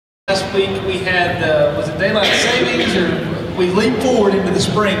last week we had, was it daylight savings, or we leaped forward into the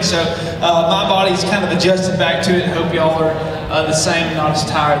spring, so my body's kind of adjusted back to it. I hope y'all are the same, not as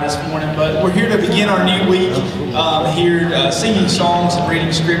tired this morning. But we're here to begin our new week here, singing songs and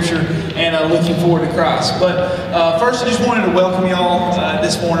reading scripture and looking forward to Christ. But first, I just wanted to welcome y'all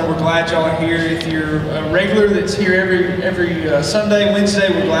this morning. We're glad y'all are here. If you're a regular that's here every Sunday, Wednesday,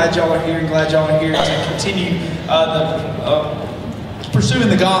 we're glad y'all are here and glad y'all are here to continue pursuing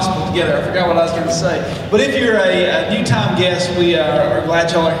the gospel together. I forgot what I was going to say. But if you're a new-time guest, we are glad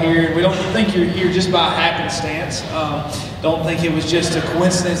y'all are here. We don't think you're here just by happenstance. Don't think it was just a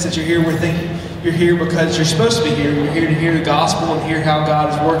coincidence that you're here. We think you're here because you're supposed to be here. You're here to hear the gospel and hear how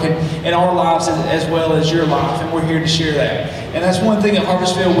God is working in our lives as well as your life. And we're here to share that. And that's one thing at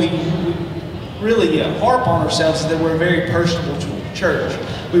Harvestfield we really harp on ourselves, is that we're a very personable church.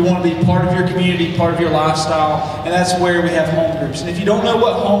 We want to be part of your community, part of your lifestyle, and that's where we have home groups. And if you don't know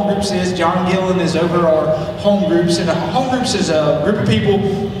what home groups is, John Gillen is over our home groups. And home groups is a group of people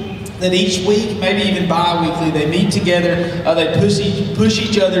that each week, maybe even bi-weekly, they meet together, they push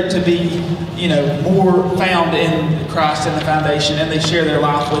each other to be, more found in Christ and the foundation, and they share their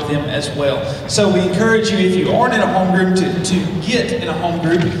life with Him as well. So we encourage you, if you aren't in a home group, to get in a home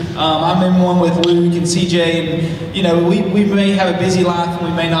group. I'm in one with Luke and CJ, and we may have a busy life and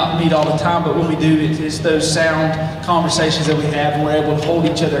we may not meet all the time, but when we do, it's those sound conversations that we have, and we're able to hold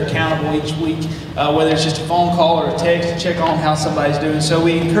each other accountable each week, whether it's just a phone call or a text to check on how somebody's doing. So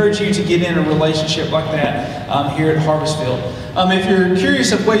we encourage you to get in a relationship like that here at Harvestfield. If you're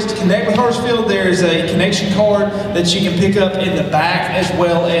curious of ways to connect with Harvestfield, there is a connection card that you can pick up in the back, as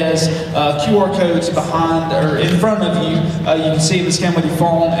well as QR codes behind or in front of you. You can see them scan with your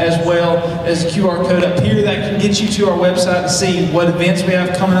phone, as well as a QR code up here that can get you to our website to see what events we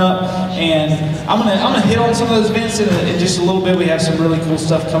have coming up. And I'm gonna hit on some of those events in just a little bit. We have some really cool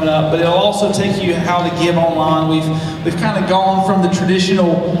stuff coming up, but it'll also take you how to give online. We've kind of gone from the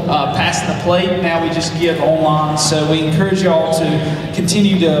traditional passing the plate. Now we just give online. So we encourage y'all to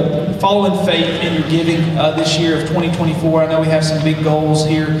continue to follow in faith in your giving this year of 2024. I know we have some big goals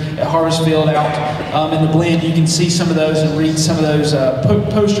here at Harvestfield out in the blend. You can see some of those and read some of those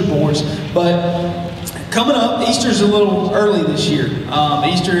poster boards. But coming up, Easter's a little early this year.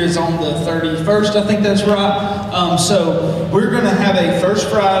 Easter is on the 31st, I think that's right. So we're going to have a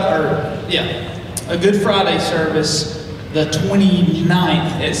Good Friday service the 29th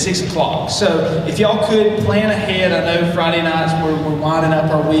at 6 o'clock. So if y'all could plan ahead. I know Friday nights we're winding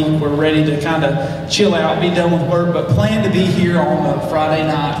up our week. We're ready to kind of chill out, be done with work, but plan to be here on Friday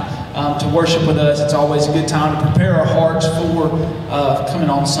night to worship with us. It's always a good time to prepare our hearts for coming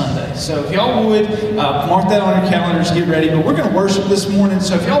on Sunday. So if y'all would, mark that on your calendars, get ready. But we're going to worship this morning,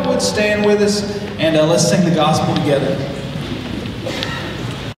 so if y'all would stand with us and let's sing the gospel together.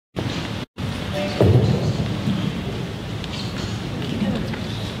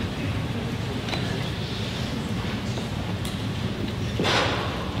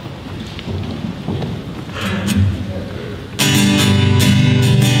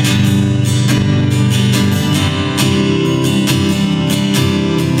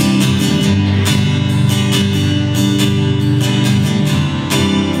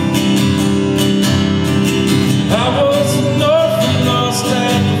 I was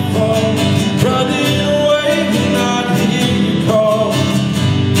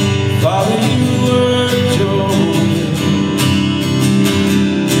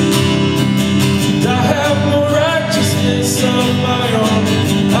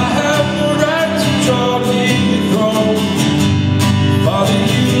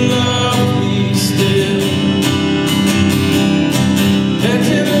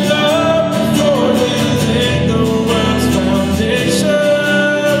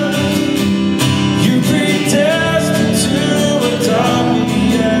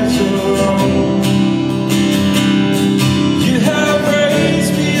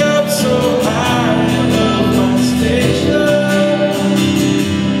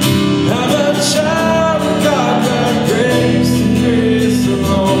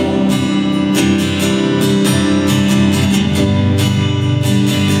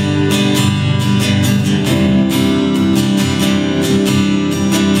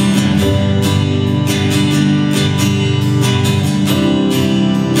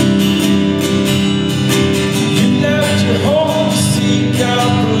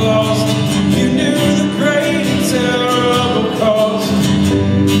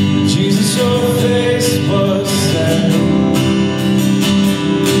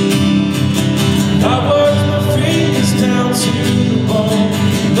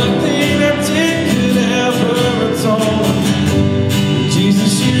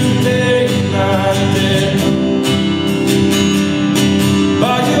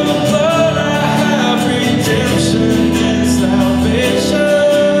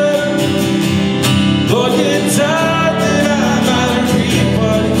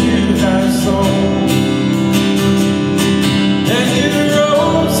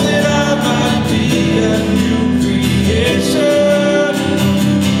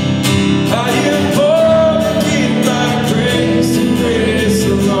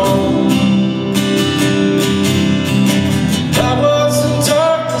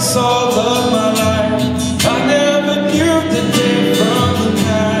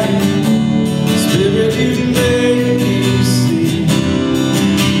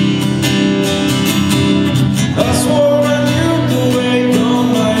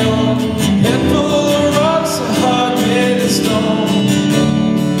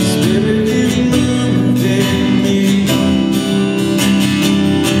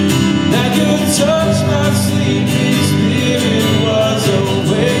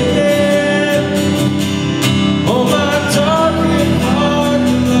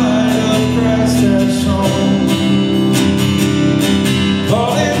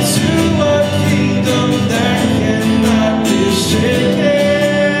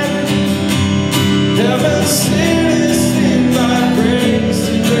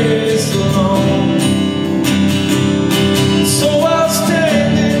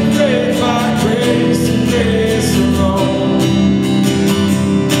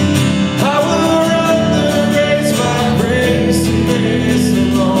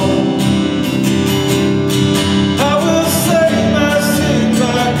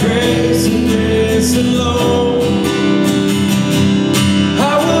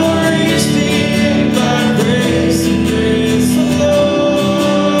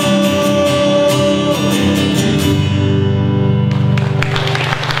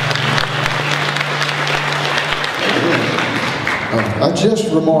I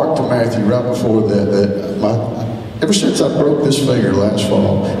just remarked to Matthew right before that ever since I broke this finger last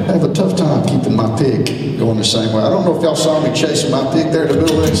fall, I have a tough time keeping my pick going the same way. I don't know if y'all saw me chasing my pick there in the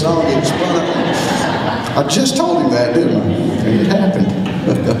middle of that song. It spun up. I just told him that, didn't I? And it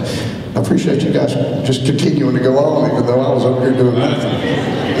happened. I appreciate you guys just continuing to go on, even though I was over here doing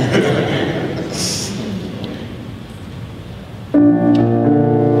nothing.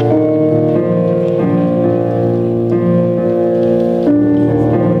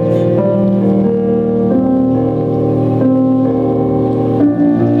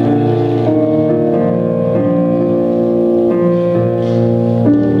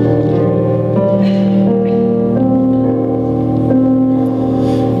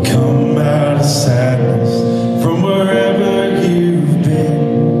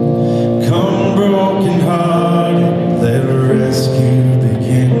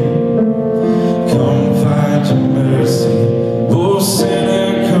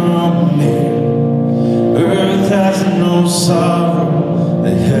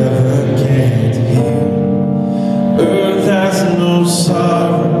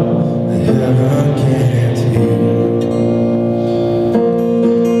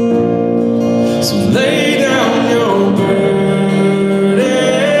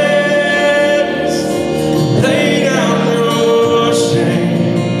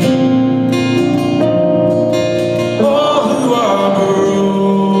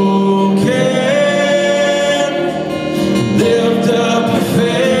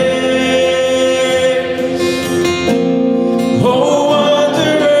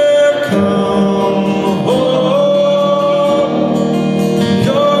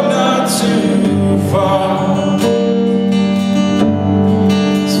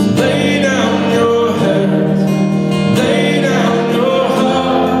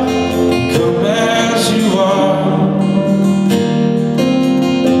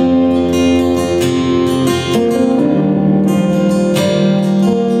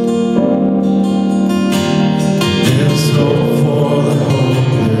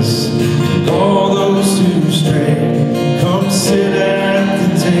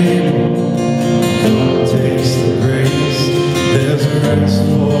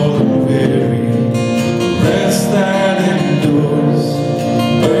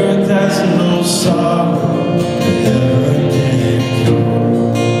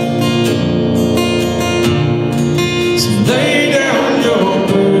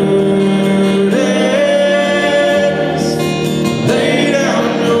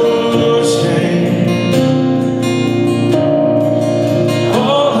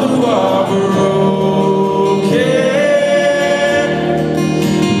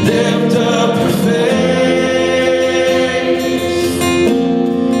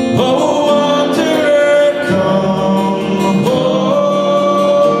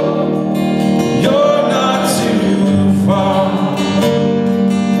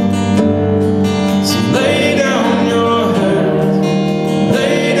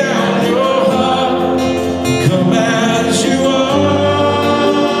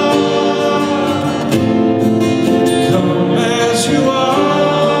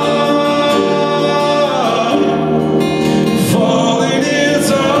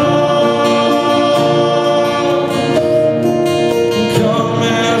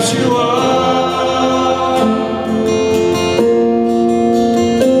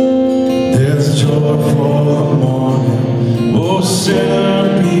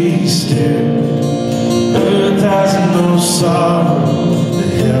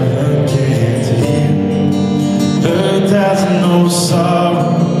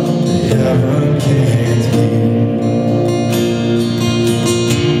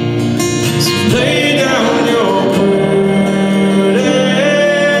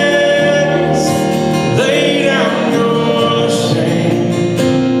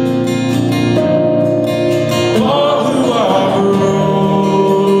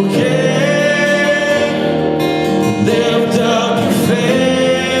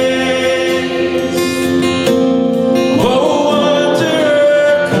 Oh, wonder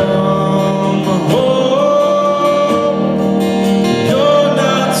come.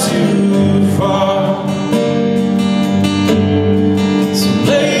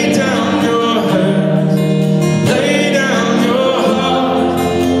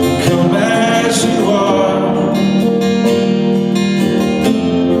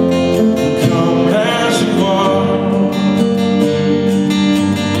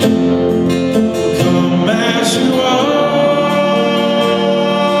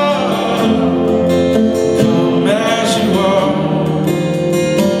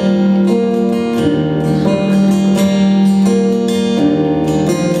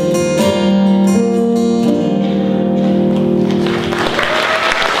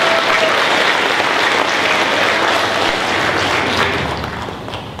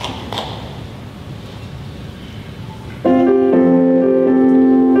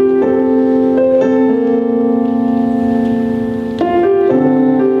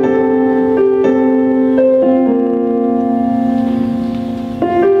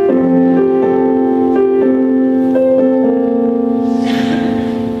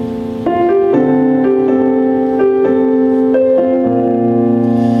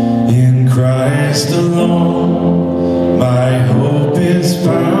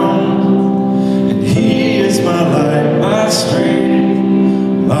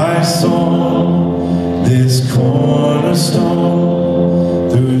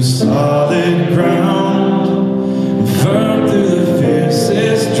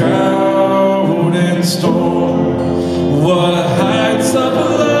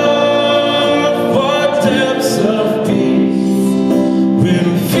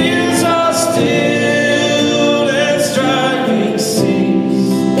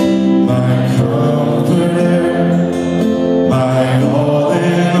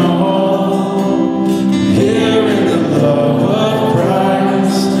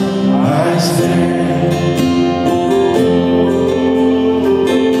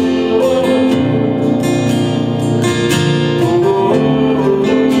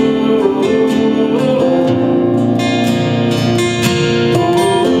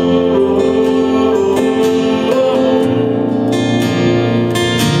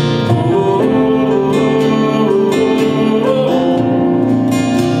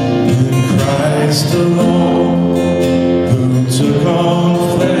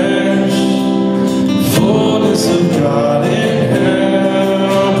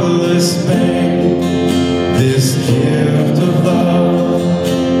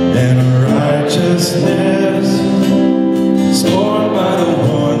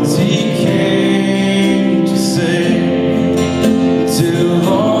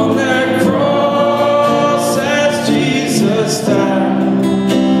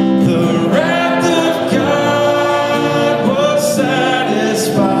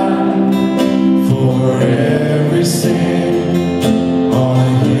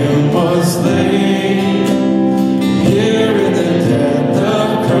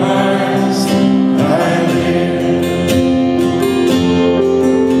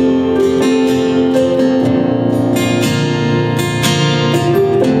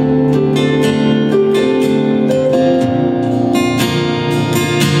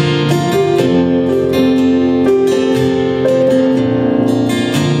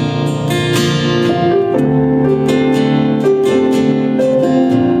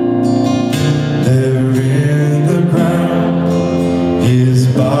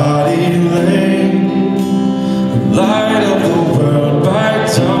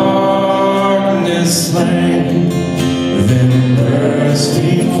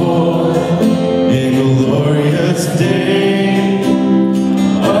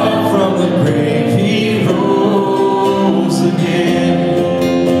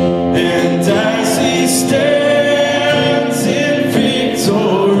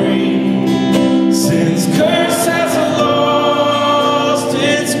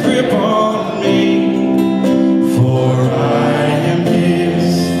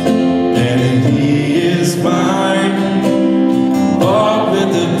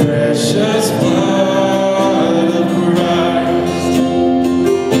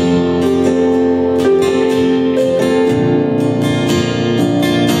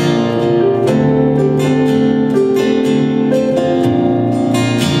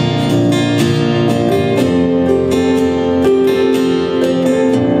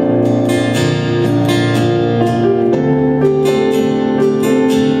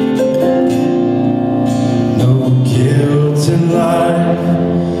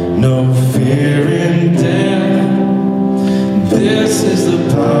 no fear in death. This is the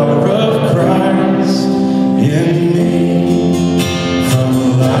power of Christ in me. From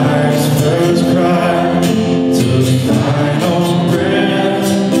life's first cry to final breath,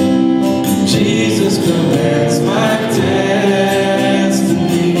 Jesus commands my destiny.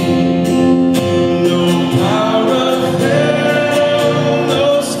 No power of hell, no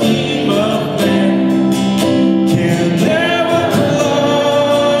scheme of man can ever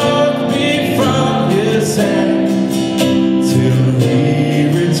pluck me from his hand till he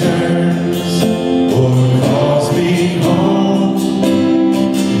returns or calls me home.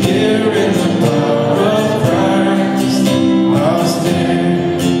 Here in the power of Christ I'll stand.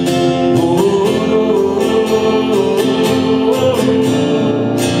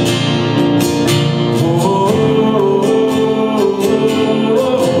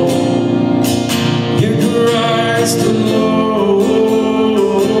 In Christ alone.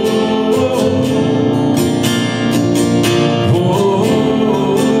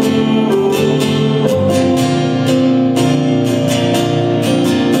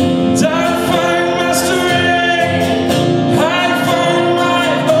 I find my strength, I find my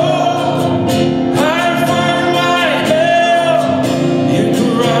hope, I find my help in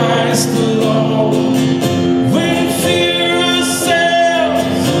Christ alone. When fear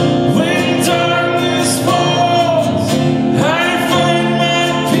assails, when darkness falls, I find my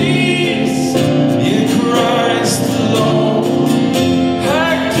peace in Christ alone. I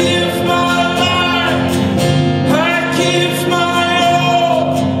give my life, I give my all,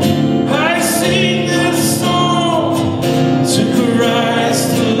 I sing this song to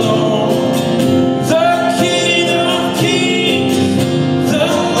Christ alone. The King of Kings, the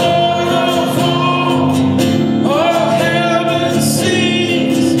Lord of all heaven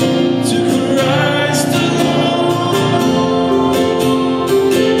sings to Christ alone.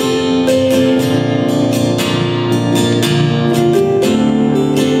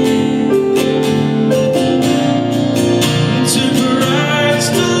 To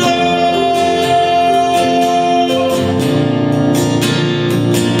Christ alone.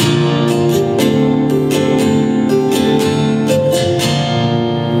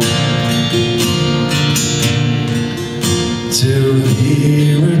 Till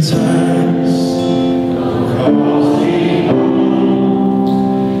he returns, calls me home.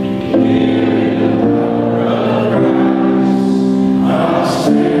 Here in the power of Christ I'll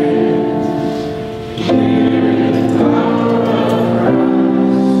stand. Here in the power of Christ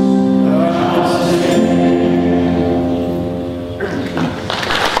I'll stand.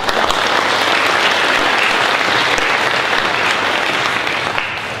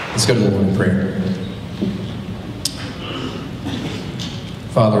 Let's go to the Lord in prayer.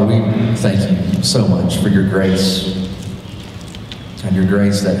 Father, we thank you so much for your grace and your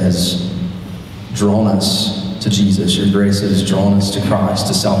grace that has drawn us to Jesus. Your grace that has drawn us to Christ,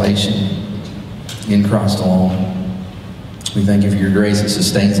 to salvation in Christ alone. We thank you for your grace that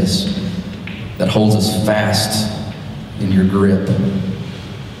sustains us, that holds us fast in your grip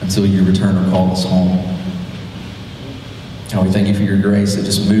until you return or call us home. And we thank you for your grace that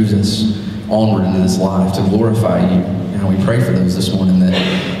just moves us onward into this life to glorify you. And we pray for those this morning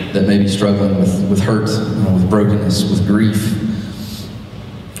that may be struggling with hurt, with brokenness, with grief,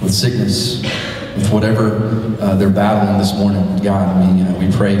 with sickness, with whatever they're battling this morning. God,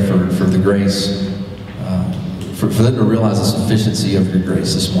 we pray for the grace, for them to realize the sufficiency of your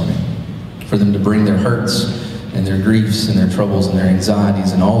grace this morning, for them to bring their hurts and their griefs and their troubles and their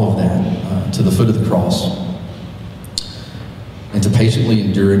anxieties and all of that to the foot of the cross, and to patiently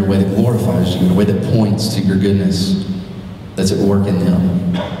endure in a way that glorifies you, in a way that points to your goodness that's at work in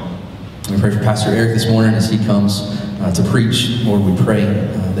them. We pray for Pastor Eric this morning as he comes to preach. Lord, we pray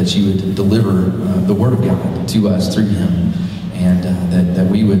that you would deliver the Word of God to us through him, and that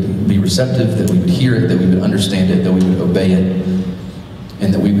we would be receptive, that we would hear it, that we would understand it, that we would obey it,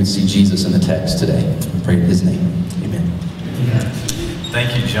 and that we would see Jesus in the text today. We pray in his name. Amen.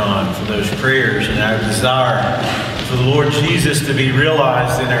 Thank you, John, for those prayers and our desire for the Lord Jesus to be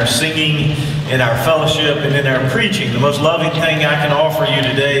realized in our singing, in our fellowship, and in our preaching. The most loving thing I can offer you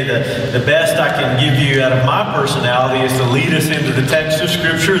today, the best I can give you out of my personality, is to lead us into the text of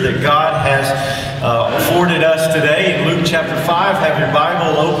Scripture that God has afforded us today in Luke chapter 5. Have your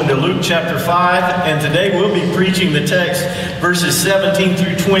Bible open to Luke chapter 5, and today we'll be preaching the text verses 17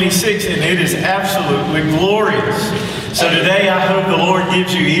 through 26, and it is absolutely glorious. So today I hope the Lord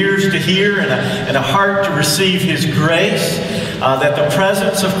gives you ears to hear and a heart to receive His grace. that the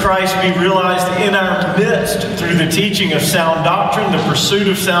presence of Christ be realized in our midst through the teaching of sound doctrine, the pursuit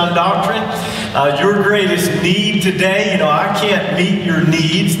of sound doctrine. Your greatest need today, I can't meet your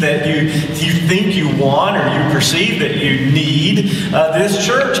needs that you think you want or you perceive that you need. This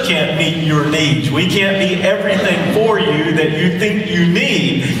church can't meet your needs. We can't be everything for you that you think you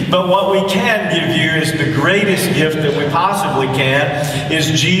need. But what we can give you is the greatest gift that we possibly can,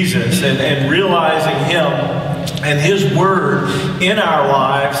 is Jesus, and realizing Him and His Word in our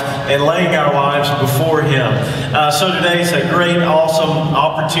lives and laying our lives before Him. So today is a great, awesome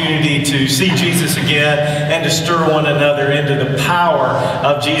opportunity to see Jesus again and to stir one another into the power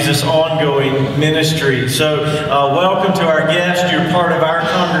of Jesus' ongoing ministry. So welcome to our guests. You're part of our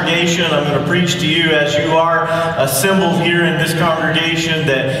congregation. I'm going to preach to you as you are assembled here in this congregation,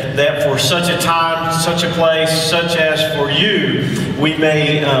 that for such a time, such a place, such as for you, we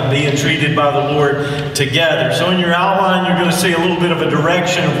may be entreated by the Lord together. So in your outline, you're going to see a little bit of a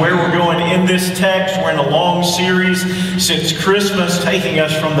direction of where we're going in this text. We're in a long series since Christmas, taking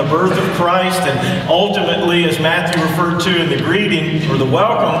us from the birth of Christ, and ultimately, as Matthew referred to in the greeting or the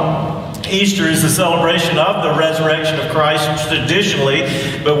welcome, Easter is the celebration of the resurrection of Christ traditionally,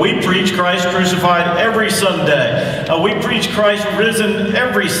 but we preach Christ crucified every Sunday. We preach Christ risen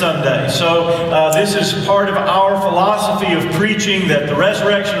every Sunday. So this is part of our philosophy of preaching, that the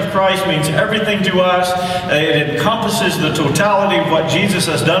resurrection of Christ means everything to us. It encompasses the totality of what Jesus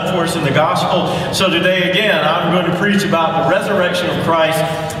has done for us in the gospel. So today, again, I'm going to preach about the resurrection of Christ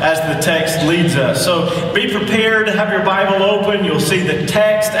as the text leads us. So be prepared to have your Bible open. You'll see the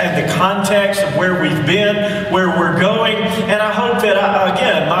text and the context of where we've been, where we're going. And I hope that,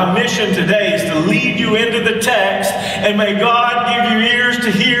 again, my mission today is to lead you into the text, and may God give you ears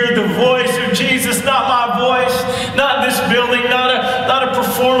to hear the voice of Jesus, not my voice, not this building, not a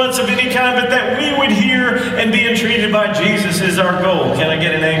performance of any kind, but that we would hear and be entreated by Jesus is our goal. Can I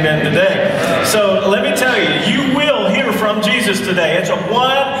get an amen today? So let me tell you, you will hear from Jesus today. It's a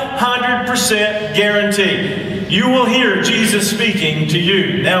 100% guarantee. You will hear Jesus speaking to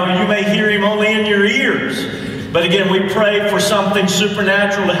you. Now, you may hear Him only in your ears. But again, we pray for something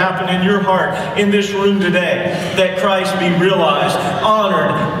supernatural to happen in your heart, in this room today, that Christ be realized,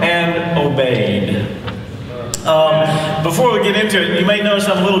 honored, and obeyed. Before we get into it, you may notice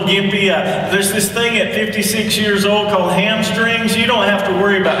I'm a little gimpy. There's this thing at 56 years old called hamstrings. You don't have to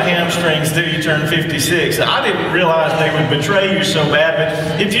worry about hamstrings till you turn 56. I didn't realize they would betray you so bad,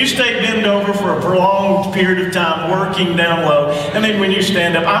 but if you stay bent over for a prolonged period of time, working down low, and then when you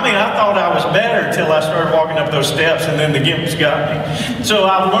stand up, I thought I was better until I started walking up those steps, and then the gimps got me. So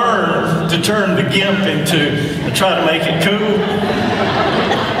I've learned to turn the gimp into, try to make it cool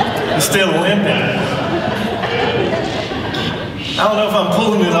instead of limping. I don't know if I'm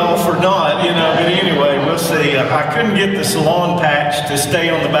pulling it off or not, but anyway, we'll see. I couldn't get the salon patch to stay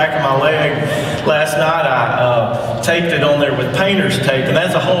on the back of my leg last night. I taped it on there with painter's tape, and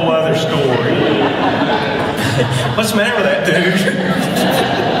that's a whole other story. What's the matter with that, dude?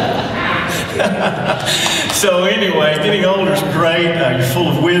 So anyway, getting older is great. You're full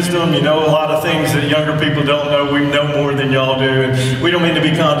of wisdom. You know a lot of things that younger people don't know. We know more than y'all do. And we don't mean to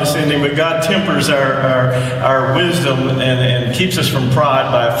be condescending, but God tempers our wisdom and keeps us from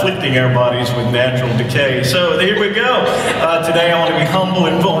pride by afflicting our bodies with natural decay. So here we go. Today I want to be humble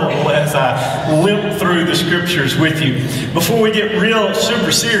and vulnerable as I limp through the scriptures with you. Before we get real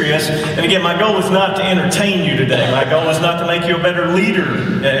super serious, and again, my goal is not to entertain you today. My goal is not to make you a better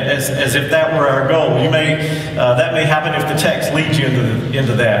leader, as if that were our goal. That may happen if the text leads you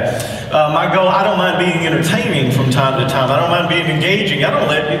into that. My goal, I don't mind being entertaining from time to time. I don't mind being engaging. I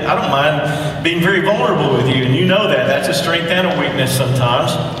don't mind being very vulnerable with you, and you know that. That's a strength and a weakness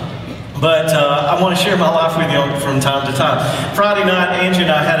sometimes. But I want to share my life with you from time to time. Friday night, Angie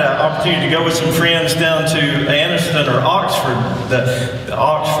and I had an opportunity to go with some friends down to Anniston or Oxford,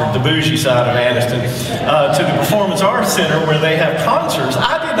 the bougie side of Anniston, to the Performance Arts Center where they have concerts.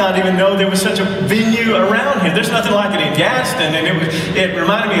 I did not even know there was such a venue around here. There's nothing like it in Gadsden, and it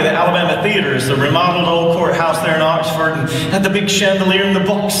reminded me of the Alabama Theaters, the remodeled old courthouse there in Oxford, and had the big chandelier and the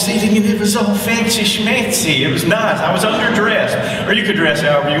box seating, and it was all fancy schmancy. It was nice. I was underdressed, or you could dress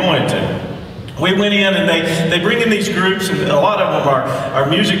however you wanted to. We went in, and they bring in these groups, and a lot of them are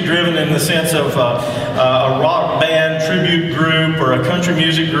music driven in the sense of a rock band tribute group or a country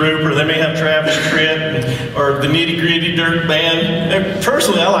music group, or they may have Travis Tritt or the Nitty Gritty Dirt Band. And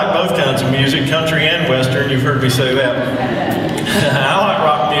personally, I like both kinds of music, country and western. You've heard me say that. I like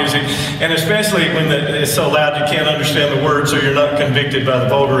rock music, and especially when it's so loud you can't understand the words, so you're not convicted by the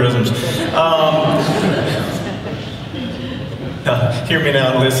vulgarisms. Hear me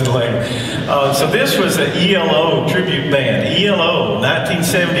now and listen later. So this was an ELO tribute band. ELO,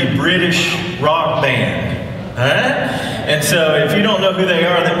 1970 British rock band. All right? And so if you don't know who they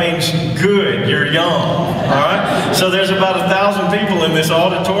are, that means good, you're young. All right? So there's about 1,000 people in this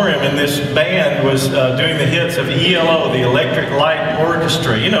auditorium, and this band was doing the hits of ELO, the Electric Light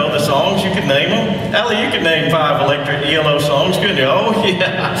Orchestra. You know, the songs, you could name them. Ellie, you could name 5 electric ELO songs, couldn't you? Oh,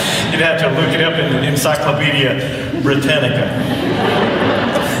 yeah. You'd have to look it up in Encyclopedia Britannica.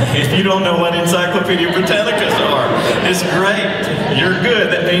 If you don't know what Encyclopedia Britannicas are, it's great. You're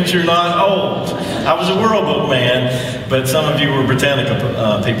good. That means you're not old. I was a World Book man, but some of you were Britannica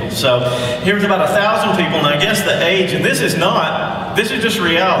people. So here's about 1,000 people, and I guess the age, and this is just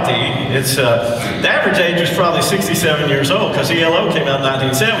reality. It's the average age was probably 67 years old because ELO came out in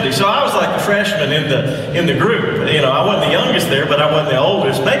 1970. So I was like the freshman in the group. You know, I wasn't the youngest there, but I wasn't the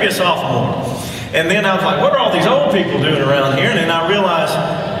oldest. Maybe a sophomore. And then I was like, what are all these old people doing around here? And then I realized,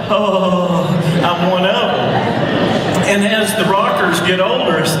 oh, I'm one of them. And as the rockers get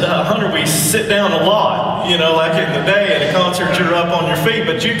older, Hunter, we sit down a lot. You know, like in the day at a concert, you're up on your feet,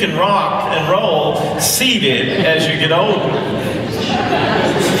 but you can rock and roll seated as you get older.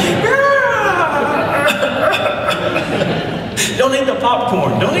 Don't eat the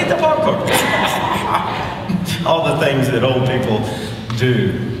popcorn. Don't eat the popcorn. All the things that old people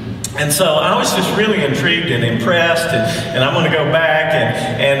do. And so I was just really intrigued and impressed, and I'm going to go back,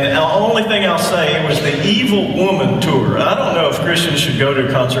 and the only thing I'll say, it was the Evil Woman tour. I don't know if Christians should go to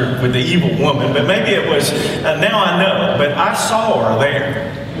a concert with the Evil Woman, but maybe it was, now I know, but I saw her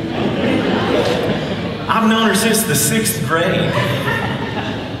there. I've known her since the 6th grade.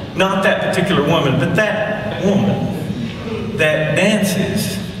 Not that particular woman, but that woman that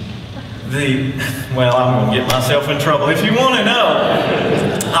dances well, I'm going to get myself in trouble. If you want to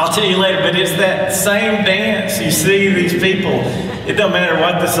know, I'll tell you later, but it's that same dance. You see these people, it doesn't matter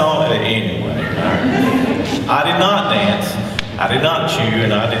what the song is. Anyway, I did not dance, I did not chew,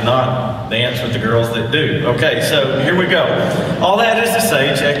 and I did not dance with the girls that do. Okay, so here we go. All that is to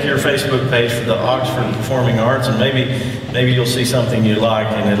say, check your Facebook page for the Oxford Performing Arts, and maybe you'll see something you like,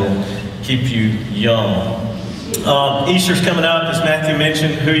 and it'll keep you young. Easter's coming up, as Matthew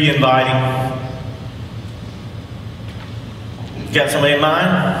mentioned. Who are you inviting? You got somebody in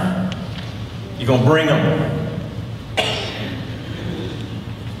mind? You're going to bring them.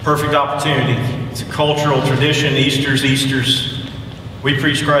 Perfect opportunity. It's a cultural tradition. Easter's. We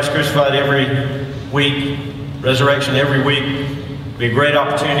preach Christ crucified every week, resurrection every week. It'll be a great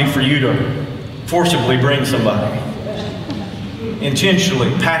opportunity for you to forcibly bring somebody.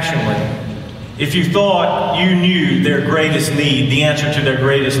 Intentionally, passionately. If you thought you knew their greatest need, the answer to their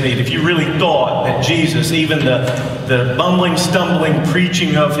greatest need, if you really thought that Jesus, even the bumbling, stumbling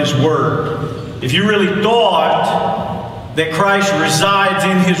preaching of His Word, if you really thought that Christ resides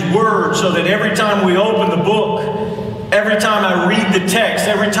in His Word so that every time we open the book, every time I read the text,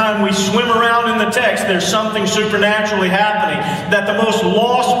 every time we swim around in the text, there's something supernaturally happening, that the most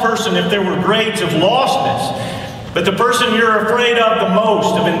lost person, if there were grades of lostness, but the person you're afraid of the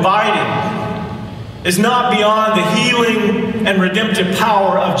most, of inviting, is not beyond the healing and redemptive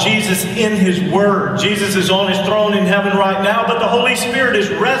power of Jesus in His Word. Jesus is on His throne in heaven right now, but the Holy Spirit is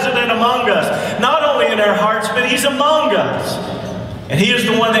resident among us, not only in our hearts, but He's among us. And He is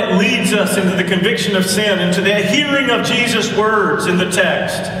the one that leads us into the conviction of sin, into the hearing of Jesus' words in the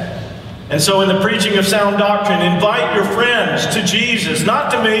text. And so in the preaching of sound doctrine, invite your friends to Jesus,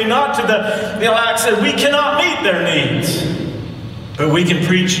 not to me, not to like I said, we cannot meet their needs. But we can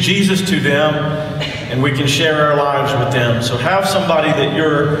preach Jesus to them, and we can share our lives with them. So have somebody that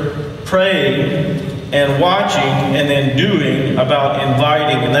you're praying and watching and then doing about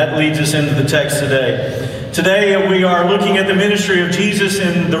inviting. And that leads us into the text today. Today we are looking at the ministry of Jesus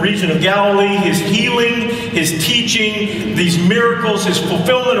in the region of Galilee, His healing, His teaching, these miracles, His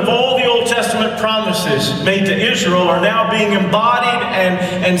fulfillment of all the Old Testament promises made to Israel are now being embodied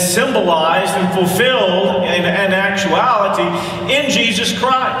and symbolized and fulfilled in actuality in Jesus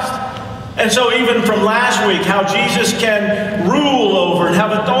Christ. And so even from last week, how Jesus can rule over and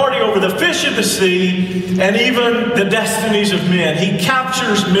have authority over the fish of the sea and even the destinies of men. He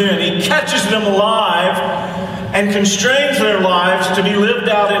captures men, He catches them alive and constrains their lives to be lived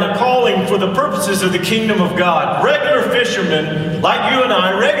out in a calling for the purposes of the kingdom of God. Regular fishermen, like you and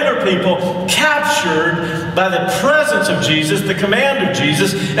I, regular people, captured by the presence of Jesus, the command of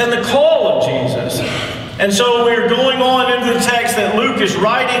Jesus, and the call of Jesus. And so we're going on into the text that Luke is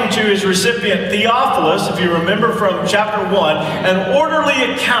writing to his recipient Theophilus, if you remember from chapter 1, an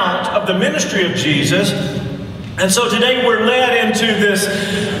orderly account of the ministry of Jesus. And so today we're led into this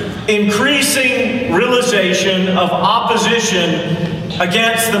increasing realization of opposition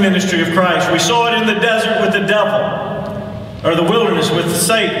against the ministry of Christ. We saw it in the desert with the devil, or the wilderness with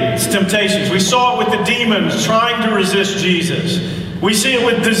Satan's temptations. We saw it with the demons trying to resist Jesus. We see it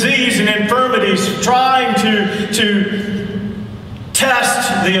with disease and infirmities trying to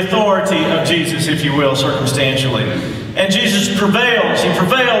test the authority of Jesus, if you will, circumstantially. And Jesus prevails, he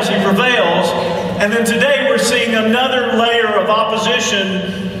prevails, he prevails. And then today we're seeing another layer of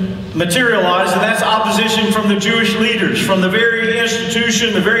opposition materialize, and that's opposition from the Jewish leaders, from the very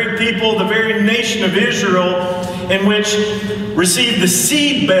institution, the very people, the very nation of Israel, in which received the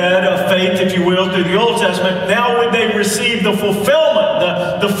seedbed of faith, if you will, through the Old Testament. Now would they receive the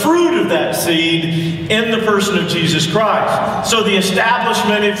fulfillment, the fruit of that seed in the person of Jesus Christ. So the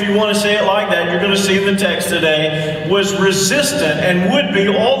establishment, if you want to say it like that, you're going to see in the text today, was resistant and would be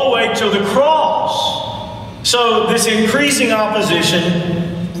all the way to the cross. So this increasing opposition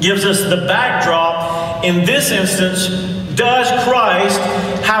gives us the backdrop. In this instance, does Christ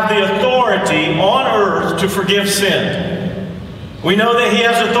have the authority on earth to forgive sin? We know that he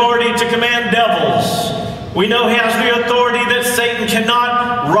has authority to command devils. We know he has the authority that Satan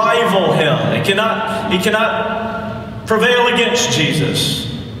cannot rival him. He cannot prevail against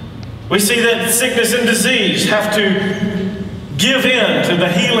Jesus. We see that sickness and disease have to give in to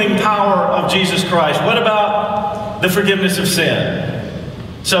the healing power of Jesus Christ. What about the forgiveness of sin?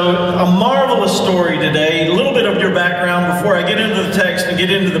 So, a marvelous story today. A little bit of your background before I get into the text and get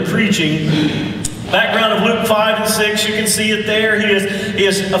into the preaching. Background of Luke 5 and 6, you can see it there. He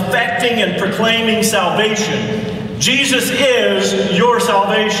is affecting and proclaiming salvation. Jesus is your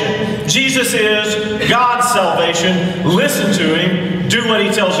salvation. Jesus is God's salvation. Listen to him. Do what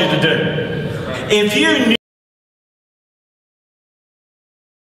he tells you to do. If you knew,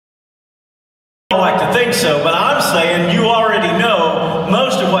 I like to think so, but I'm saying you already know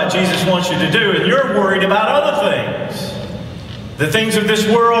most of what Jesus wants you to do, and you're worried about other things. The things of this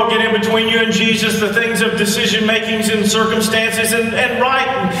world get in between you and Jesus, the things of decision makings and circumstances and right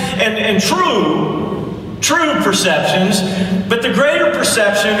and true perceptions. But the greater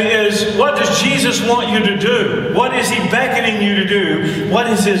perception is, what does Jesus want you to do? What is he beckoning you to do? What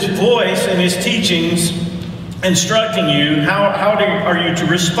is his voice and his teachings instructing you? How are you to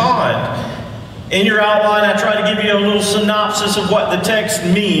respond? In your outline, I try to give you a little synopsis of what the text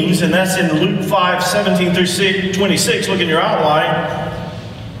means, and that's in Luke 5, 17 through 26. Look in your outline.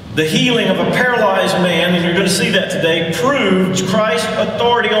 The healing of a paralyzed man, and you're going to see that today, proved Christ's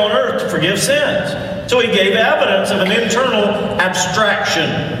authority on earth to forgive sins. So he gave evidence of an internal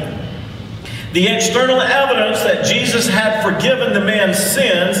abstraction. The external evidence that Jesus had forgiven the man's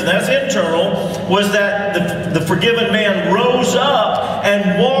sins, and that's internal, was that the forgiven man rose up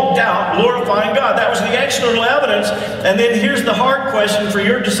and walked out glorifying God. That was the external evidence. And then here's the hard question for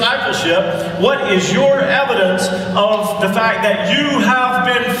your discipleship. What is your evidence of the fact that you have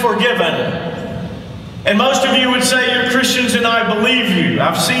been forgiven? And most of you would say, you're Christians and I believe you.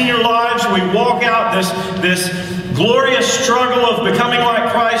 I've seen your lives. We walk out this glorious struggle of becoming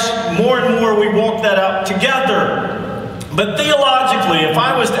like Christ. More and more we walk that out together. But theologically, if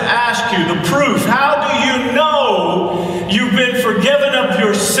I was to ask you the proof, how do you know you've been forgiven of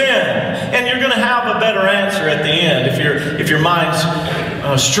your sin? And you're going to have a better answer at the end if your mind's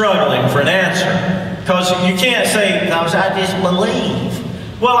struggling for an answer. Because you can't say, because I just believe.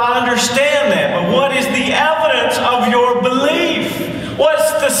 Well, I understand that, but what is the evidence of your belief?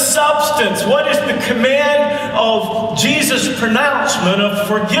 What's the substance? What is the command of Jesus' pronouncement of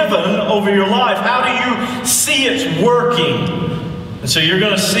forgiven over your life? How do you see it working? And so you're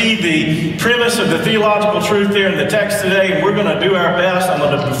going to see the premise of the theological truth there in the text today, and we're going to do our best. I'm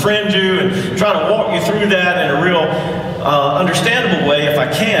going to befriend you and try to walk you through that in a real understandable way, if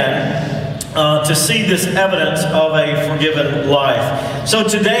I can. To see this evidence of a forgiven life. So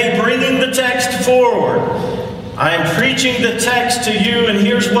today, bringing the text forward, I am preaching the text to you, and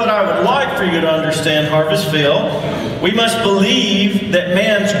here's what I would like for you to understand, Harvestfield. We must believe that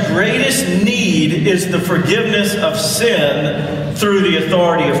man's greatest need is the forgiveness of sin through the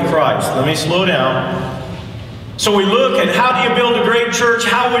authority of Christ. Let me slow down. So we look at, how do you build a great church?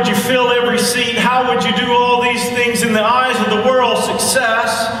 How would you fill every seat? How would you do all these things in the eyes of the world?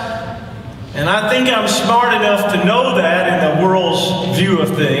 Success. And I think I'm smart enough to know that in the world's view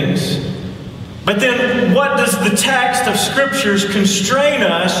of things. But then what does the text of Scriptures constrain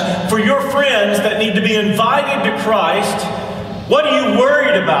us for your friends that need to be invited to Christ? What are you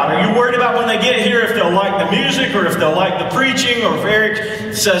worried about? Are you worried about when they get here if they'll like the music, or if they'll like the preaching, or if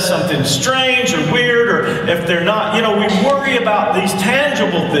Eric says something strange or weird, or if they're not? You know, we worry about these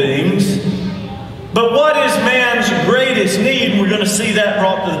tangible things. But what is man's greatest need? We're going to see that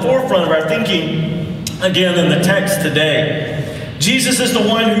brought to the forefront of our thinking again in the text today. Jesus is the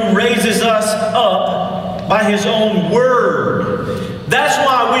one who raises us up by his own word. That's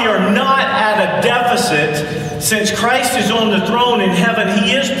why we are not at a deficit. Since Christ is on the throne in heaven,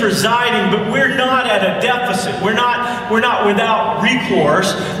 he is presiding, but we're not at a deficit. We're not without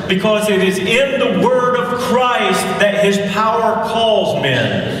recourse, because it is in the word of Christ that his power calls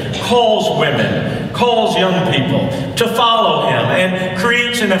men, calls women, calls young people to follow him, and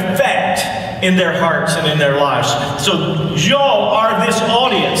creates an effect in their hearts and in their lives. So y'all are this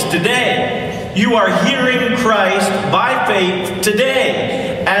audience today. You are hearing Christ by faith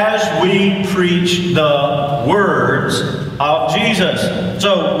today as we preach the words of Jesus.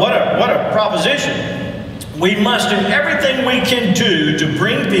 So what a proposition. We must do everything we can do to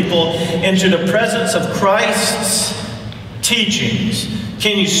bring people into the presence of Christ's teachings.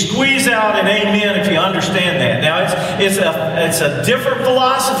 Can you squeeze out an amen if you understand that? Now, it's a different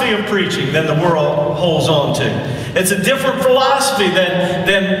philosophy of preaching than the world holds on to. It's a different philosophy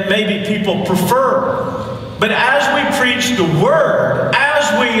than maybe people prefer. But as we preach the Word,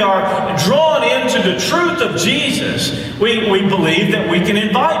 as we are drawn into the truth of Jesus, we believe that we can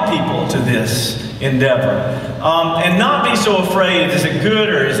invite people to this endeavor. And not be so afraid, is it good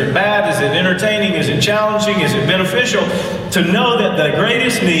or is it bad? Is it entertaining? Is it challenging? Is it beneficial? To know that the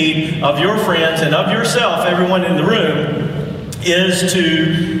greatest need of your friends and of yourself, everyone in the room, is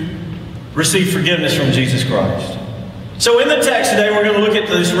to receive forgiveness from Jesus Christ. So in the text today, we're going to look at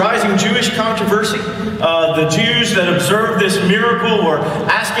this rising Jewish controversy. The Jews that observed this miracle were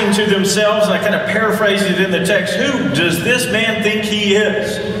asking to themselves, and I kind of paraphrased it in the text, who does this man think he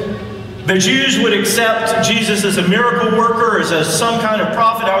is? The Jews would accept Jesus as a miracle worker, as some kind of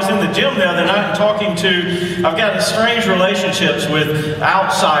prophet. I was in the gym the other night and talking to, I've got strange relationships with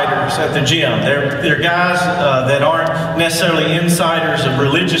outsiders at the gym. They're guys that aren't necessarily insiders of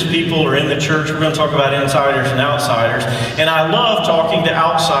religious people or in the church. We're going to talk about insiders and outsiders. And I love talking to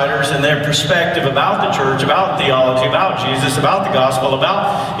outsiders and their perspective about the church, about theology, about Jesus, about the gospel,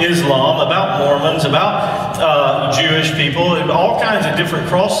 about Islam, about Mormons, about Jewish people, all kinds of different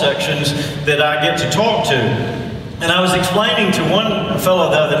cross-sections that I get to talk to. And I was explaining to one fellow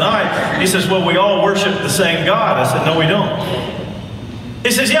the other night, he says, well, we all worship the same God. I said, no, we don't.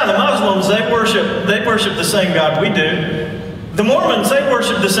 He says, yeah, the Muslims, they worship the same God we do. The Mormons, they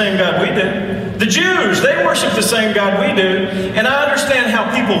worship the same God we do. The Jews, they worship the same God we do. And I understand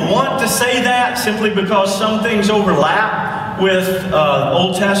how people want to say that simply because some things overlap with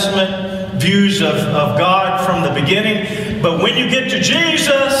Old Testament views of God from the beginning. But when you get to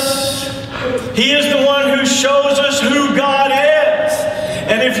Jesus, he is the one who shows us who God is.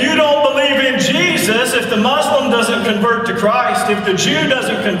 And if you don't believe in Jesus, if the Muslim doesn't convert to Christ, if the Jew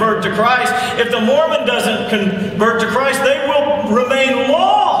doesn't convert to Christ, if the Mormon doesn't convert to Christ, they will remain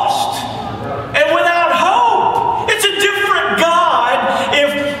lost and without hope. It's a different God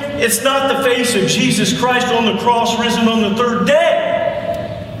if it's not the face of Jesus Christ on the cross, risen on the third day.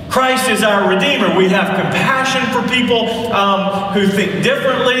 Christ is our Redeemer. We have compassion for people who think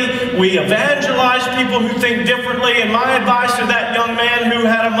differently. We evangelize people who think differently. And my advice to that young man who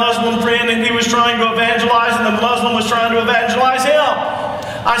had a Muslim friend and he was trying to evangelize and the Muslim was trying to evangelize him,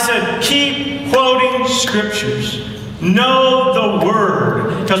 I said, keep quoting scriptures. Know the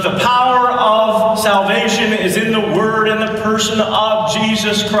Word, because the power of salvation is in the Word and the person of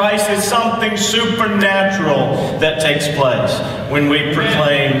Jesus Christ. Is something supernatural that takes place when we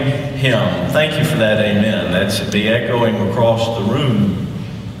proclaim Him. Thank you for that amen. That should be echoing across the room.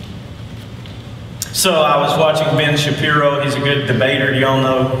 So I was watching Ben Shapiro. He's a good debater. You all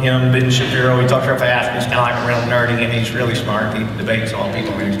know him, Ben Shapiro. He talks real fast. He's kind of like real nerdy, and he's really smart. He debates all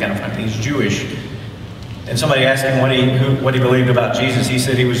people, and he's kind of funny. He's Jewish. And somebody asked him what he believed about Jesus. He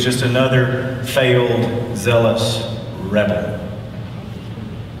said he was just another failed, zealous rebel.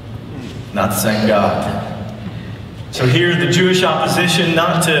 Not the same God. So here the Jewish opposition,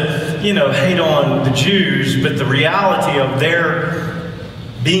 not to, hate on the Jews, but the reality of their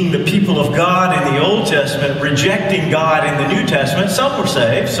being the people of God in the Old Testament, rejecting God in the New Testament. Some were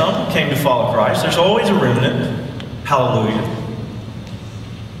saved, some came to follow Christ. There's always a remnant. Hallelujah.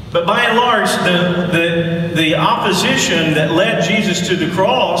 But by and large, the opposition that led Jesus to the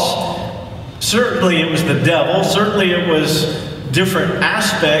cross, certainly it was the devil, certainly it was different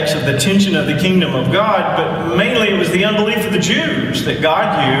aspects of the tension of the kingdom of God, but mainly it was the unbelief of the Jews that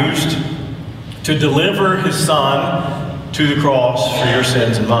God used to deliver His Son to the cross for your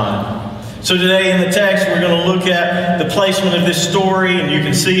sins and mine. So today in the text, we're going to look at the placement of this story, and you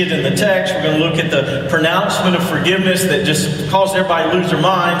can see it in the text. We're going to look at the pronouncement of forgiveness that just caused everybody to lose their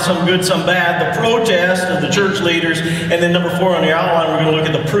mind, some good, some bad, the protest of the church leaders, and then number 4 on your outline, we're going to look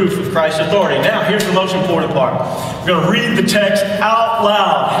at the proof of Christ's authority. Now, here's the most important part. We're going to read the text out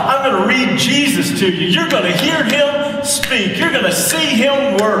loud. I'm going to read Jesus to you. You're going to hear him speak. You're going to see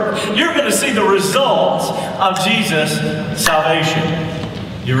him work. You're going to see the results of Jesus' salvation.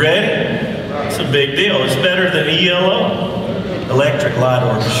 You ready? It's a big deal. It's better than ELO, Electric Light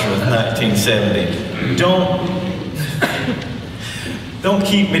Orchestra of 1970. Don't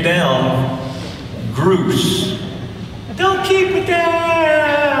keep me down, Bruce. Don't keep me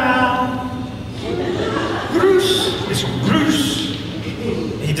down, Bruce. It's Bruce.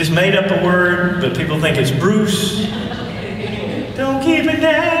 He just made up a word, but people think it's Bruce. Don't keep me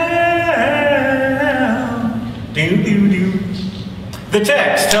down. Do do do. The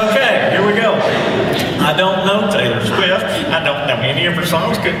text, okay, here we go. I don't know Taylor Swift. I don't know any of her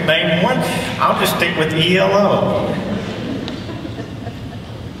songs, couldn't name one. I'll just stick with ELO.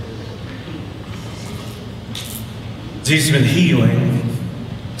 Jesus has been healing,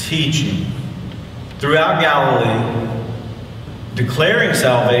 teaching throughout Galilee, declaring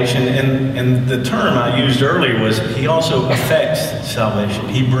salvation, and the term I used earlier was he also affects salvation.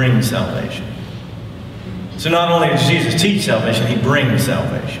 He brings salvation. So not only does Jesus teach salvation, he brings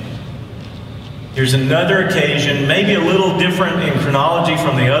salvation. Here's another occasion, maybe a little different in chronology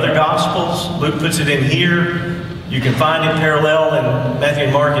from the other Gospels. Luke puts it in here. You can find it parallel in Matthew,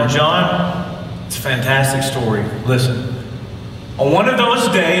 Mark, and John. It's a fantastic story. Listen. On one of those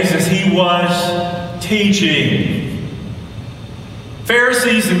days, as he was teaching,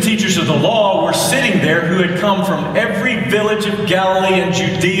 Pharisees and teachers of the law were sitting there who had come from every village of Galilee and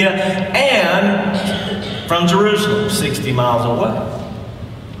Judea and from Jerusalem, 60 miles away.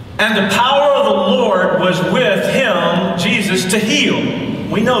 And the power of the Lord was with him, Jesus, to heal.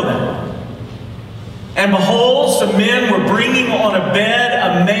 We know that. And behold, some men were bringing on a bed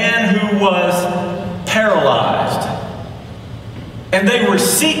a man who was paralyzed. And they were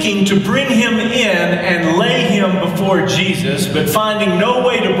seeking to bring him in and lay him before Jesus, but finding no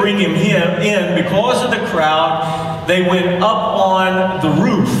way to bring him in because of the crowd, they went up on the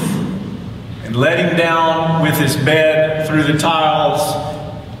roof and let him down with his bed through the tiles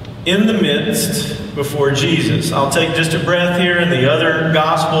in the midst before Jesus. I'll take just a breath here. In the other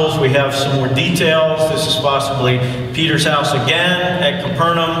Gospels, we have some more details. This is possibly Peter's house again at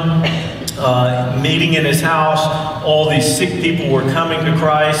Capernaum. Meeting in his house, all these sick people were coming to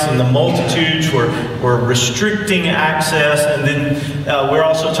Christ, and the multitudes were restricting access. And then we're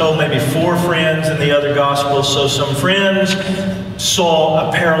also told maybe 4 friends in the other Gospels. So some friends saw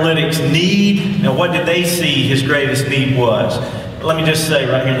a paralytic's need. Now, what did they see his greatest need was? Let me just say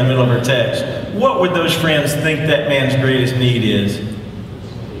right here in the middle of our text, what would those friends think that man's greatest need is?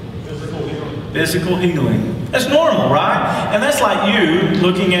 Physical healing. That's normal, right? And that's like you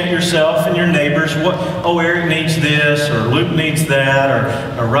looking at yourself and your neighbors. Oh, Eric needs this, or Luke needs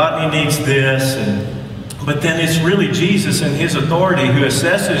that, or Rodney needs this. But then it's really Jesus and his authority who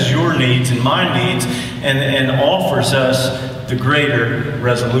assesses your needs and my needs and offers us the greater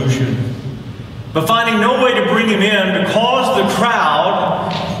resolution. But finding no way to bring him in because the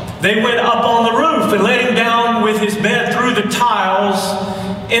crowd, they went up on the roof and let him down with his bed through the tiles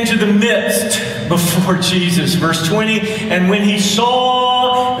into the midst before Jesus. Verse 20, and when he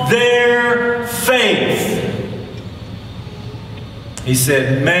saw their faith, he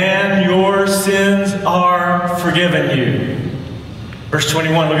said, man, your sins are forgiven you. Verse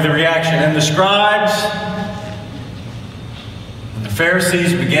 21, look at the reaction. And the scribes and the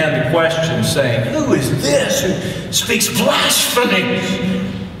Pharisees began to question, saying, who is this who speaks blasphemies?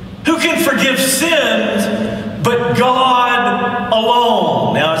 Who can forgive sins but God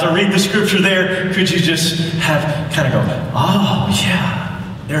alone? Now, as I read the scripture there, could you just kind of go, oh, yeah,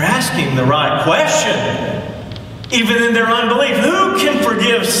 they're asking the right question, even in their unbelief. Who can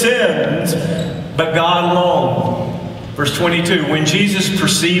forgive sins but God alone? Verse 22, when Jesus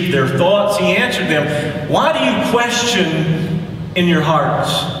perceived their thoughts, he answered them, why do you question in your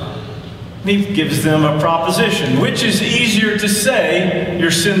hearts? And he gives them a proposition. Which is easier to say,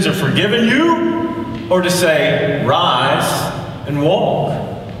 your sins are forgiven you, or to say, rise and walk?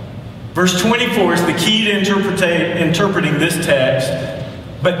 Verse 24 is the key to interpreting this text.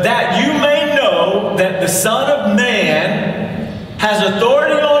 But that you may know that the Son of Man has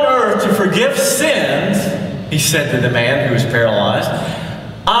authority on earth to forgive sins, he said to the man who was paralyzed,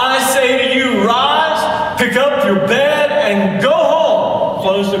 I say to you, rise, pick up your bed, and go home.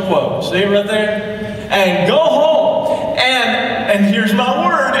 Close the quote. See it right there? And go home. And here's my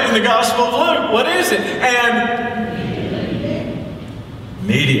word, in the Gospel of Luke. What is it? And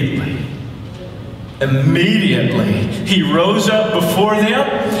immediately, he rose up before them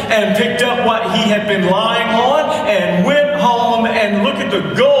and picked up what he had been lying on and went home. And look at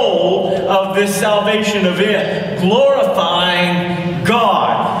the goal of this salvation event: glorifying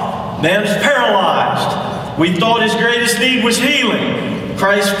God. Man's paralyzed. We thought his greatest need was healing.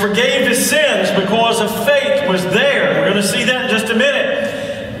 Christ forgave his sins because of faith was there. We're going to see that in just a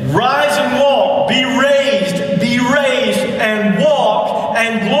minute. Rise and walk. Be raised, and walk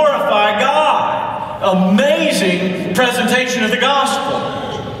and glorify God. Amazing presentation of the gospel.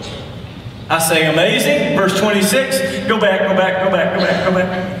 I say amazing. Verse 26. Go back.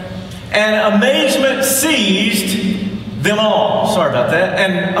 And amazement seized them all. Sorry about that.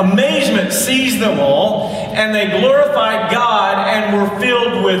 And amazement seized them all, and they glorified God and were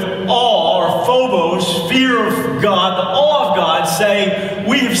filled with awe, or phobos, fear of God, the awe of God, saying,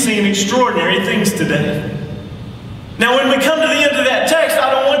 "We have seen extraordinary things today." Now, when we come to the end of that text, I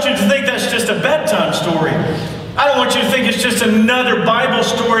don't want you to think that's just a bedtime story. I don't want you to think it's just another Bible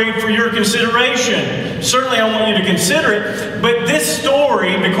story for your consideration. Certainly I want you to consider it. But this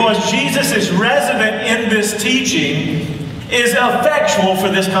story, because Jesus is resident in this teaching, is effectual for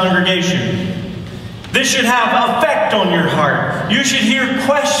this congregation. This should have effect on your heart. You should hear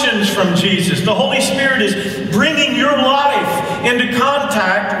questions from Jesus. The Holy Spirit is bringing your life into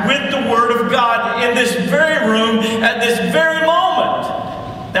contact with the Word of God in this very room at this very moment.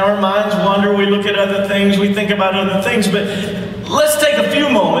 Now our minds wander, we look at other things, we think about other things, but let's take a few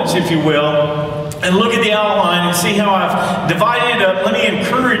moments, if you will, and look at the outline and see how I've divided it up. Let me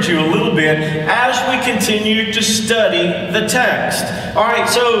encourage you a little bit as we continue to study the text. All right,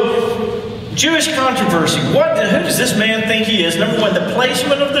 so Jewish controversy. Who does this man think he is? Number one, the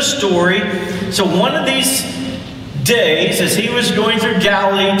placement of the story. So one of these days, as he was going through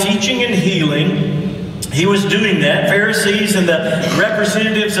Galilee teaching and healing, he was doing that. Pharisees and the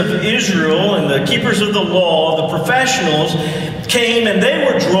representatives of Israel and the keepers of the law, the professionals, came and they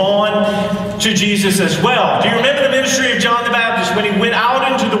were drawn to Jesus as well. Do you remember the ministry of John the Baptist? When he went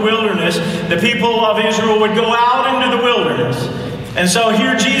out into the wilderness, the people of Israel would go out into the wilderness. And so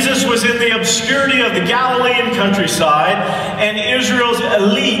here Jesus was in the obscurity of the Galilean countryside, and Israel's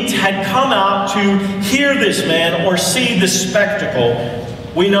elite had come out to hear this man or see this spectacle.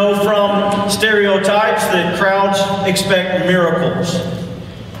 We know from stereotypes that crowds expect miracles.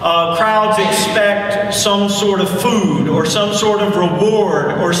 Crowds expect some sort of food or some sort of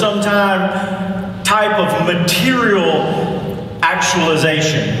reward or some type of material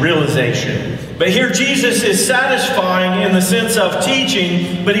actualization, realization. But here Jesus is satisfying in the sense of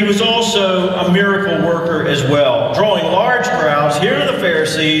teaching, but he was also a miracle worker as well, drawing large crowds. Here are the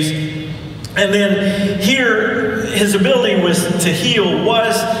Pharisees. And then here, his ability to heal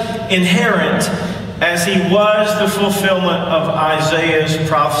was inherent, as he was the fulfillment of Isaiah's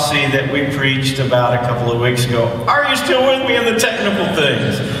prophecy that we preached about a couple of weeks ago. Are you still with me in the technical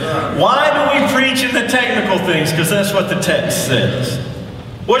things? Why do we preach in the technical things? Because that's what the text says.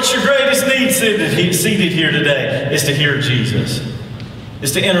 What's your greatest need seated here today? Is to hear Jesus.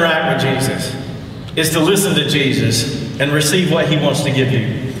 Is to interact with Jesus. Is to listen to Jesus and receive what he wants to give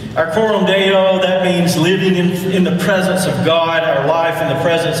you. Our Coram Deo, that means living in the presence of God, our life in the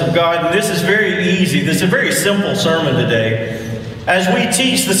presence of God. And this is very easy. This is a very simple sermon today. As we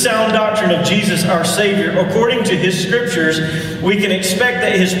teach the sound doctrine of Jesus, our Savior, according to his scriptures, we can expect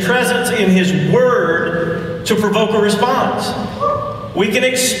that his presence in his word to provoke a response. We can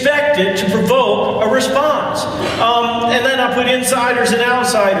expect it to provoke a response. And then I put insiders and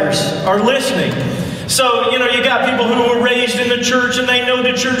outsiders are listening. So, you got people who were raised in the church and they know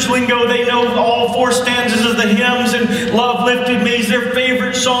the church lingo. They know all four stanzas of the hymns, and Love Lifted Me is their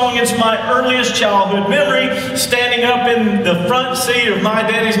favorite song. It's my earliest childhood memory, standing up in the front seat of my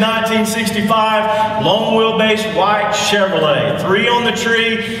daddy's 1965 long wheelbase white Chevrolet. 3 on the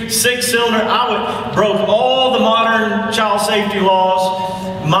tree, 6-cylinder. I broke all the modern child safety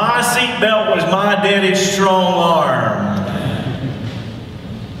laws. My seatbelt was my daddy's strong arm.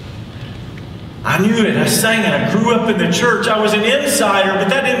 I knew it. I sang it. I grew up in the church. I was an insider, but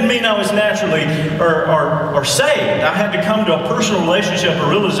that didn't mean I was naturally or saved. I had to come to a personal relationship, a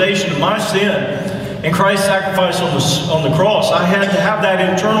realization of my sin and Christ's sacrifice on the cross. I had to have that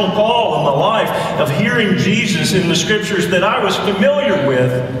internal call in my life of hearing Jesus in the scriptures that I was familiar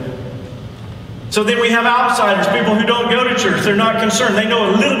with. So then we have outsiders, people who don't go to church. They're not concerned. They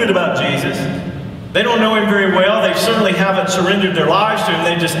know a little bit about Jesus. They don't know him very well. They certainly haven't surrendered their lives to him.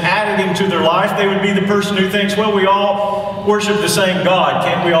 They just added him to their life. They would be the person who thinks, well, we all worship the same God.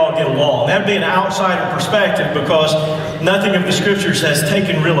 Can't we all get along? That would be an outsider perspective because nothing of the Scriptures has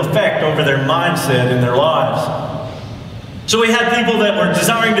taken real effect over their mindset in their lives. So we had people that were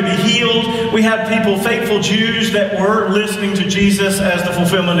desiring to be healed. We had people, faithful Jews, that were listening to Jesus as the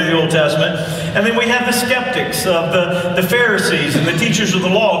fulfillment of the Old Testament. And then we had the skeptics of the Pharisees and the teachers of the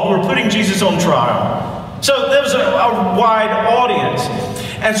law who were putting Jesus on trial. So there was a wide audience.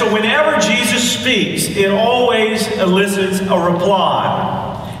 And so whenever Jesus speaks, it always elicits a reply.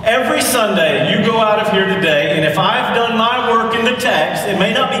 Every Sunday, you go out of here today, and if I've done my work in the text, it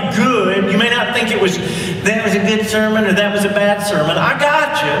may not be good. You may not think that was a good sermon or that was a bad sermon. I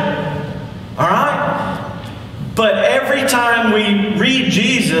got you. All right? But every time we read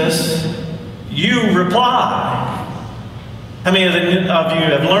Jesus, you reply. How many of you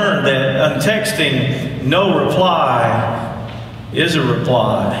have learned that on texting, no reply is a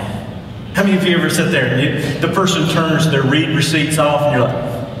reply? How many of you ever sit there and the person turns their read receipts off and you're like,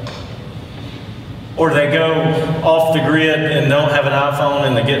 or they go off the grid and don't have an iPhone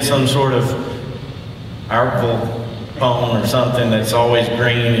and they get some sort of artful phone or something that's always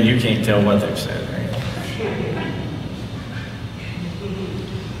green and you can't tell what they've said. Right?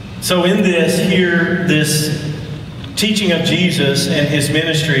 So in this teaching of Jesus and his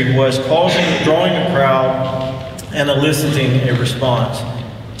ministry was drawing a crowd and eliciting a response.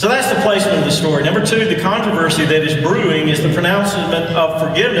 So that's the placement of the story. Number two, the controversy that is brewing is the pronouncement of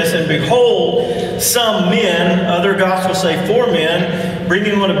forgiveness. And behold, some men, other gospels say 4 men,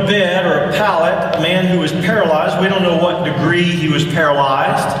 bringing on a bed or a pallet, a man who was paralyzed. We don't know what degree he was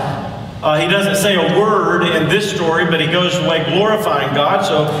paralyzed. He doesn't say a word in this story, but he goes away glorifying God.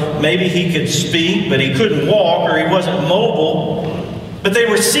 So maybe he could speak, but he couldn't walk or he wasn't mobile. But they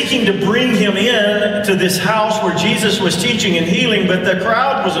were seeking to bring him in to this house where Jesus was teaching and healing, but the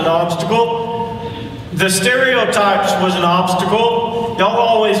crowd was an obstacle. The stereotypes was an obstacle.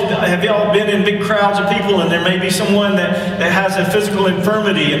 Have y'all been in big crowds of people and there may be someone that has a physical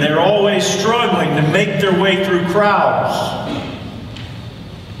infirmity and they're always struggling to make their way through crowds?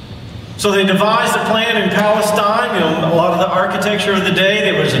 So they devised a plan in Palestine. A lot of the architecture of the day,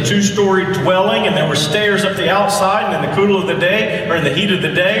 there was a 2-story dwelling and there were stairs up the outside, and in the cool of the day, or in the heat of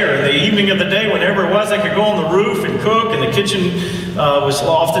the day, or in the evening of the day, whenever it was, they could go on the roof and cook, and the kitchen was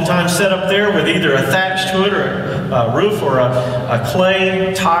oftentimes set up there with either a thatched hood or a roof or a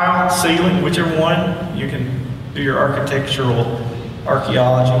clay tile ceiling, whichever one. You can do your architectural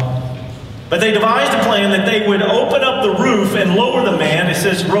archaeology. But they devised a plan that they would open up the roof and lower the man. It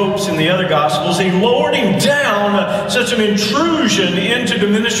says ropes in the other Gospels. He lowered him down, such an intrusion into the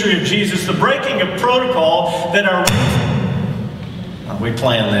ministry of Jesus, the breaking of protocol that our roof... we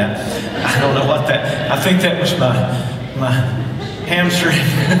planned that. I don't know what that... I think that was my hamstring.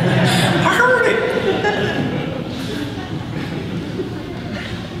 I heard it.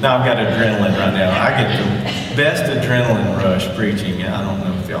 Now I've got adrenaline right now. I get the best adrenaline rush preaching. I don't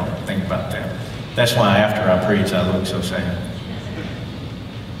know if y'all think about that. That's why after I preach, I look so sad.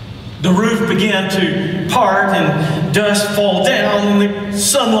 The roof began to part and dust fall down and the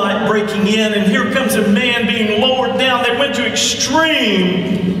sunlight breaking in, and here comes a man being lowered down. They went to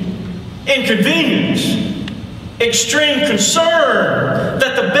extreme inconvenience, extreme concern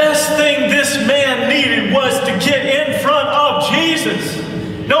that the best thing this man needed was to get in front of Jesus.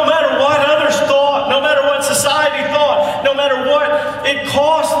 No matter what others thought, no matter what society thought, no matter what it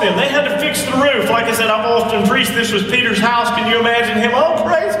cost them, they had to fix the roof. Like I said, I've often preached, this was Peter's house. Can you imagine him? Oh,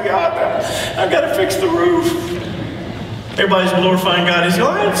 praise God, I've got to fix the roof. Everybody's glorifying God. He's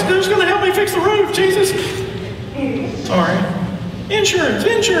going, who's going to help me fix the roof, Jesus? Sorry. Insurance.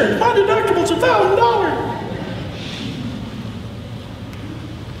 My deductible's $1,000.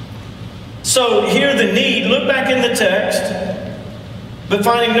 So here the need. Look back in the text. But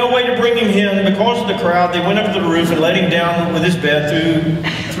finding no way to bring him in because of the crowd, they went up to the roof and let him down with his bed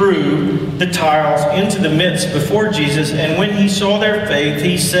through the tiles into the midst before Jesus. And when he saw their faith,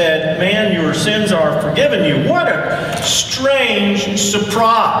 he said, "Man, your sins are forgiven you." What a strange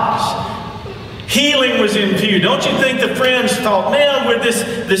surprise. Healing was in view. Don't you think the friends thought, man, with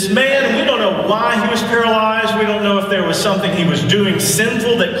this man, we don't know why he was paralyzed. We don't know if there was something he was doing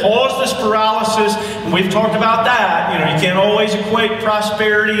sinful that caused this paralysis. And we've talked about that. You can't always equate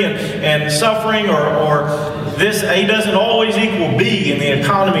prosperity and suffering or this. A doesn't always equal B in the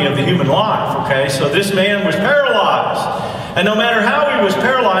economy of the human life. Okay, so this man was paralyzed. And no matter how he was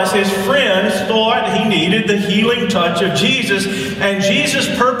paralyzed, his friends thought he needed the healing touch of Jesus. And Jesus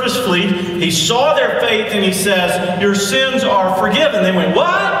purposefully, he saw their faith and he says, "Your sins are forgiven." They went,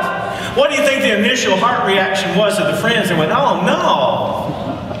 "What? What do you think the initial heart reaction was of the friends? They went, oh no.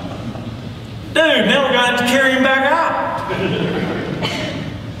 Dude, now we're going to have to carry him back out.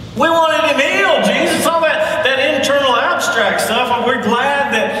 We wanted him healed, Jesus. All that internal abstract stuff. We're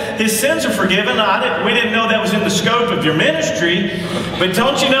glad that his sins are forgiven. We didn't know that was in the scope of your ministry. But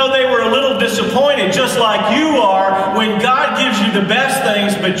don't you know they were a little disappointed, just like you are, when God gives you the best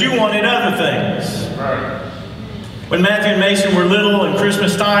things, but you wanted other things. Right. When Matthew and Mason were little and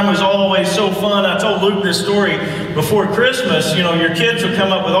Christmas time was always so fun, I told Luke this story before Christmas. You know, your kids will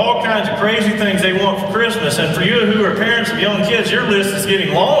come up with all kinds of crazy things they want for Christmas. And for you who are parents of young kids, your list is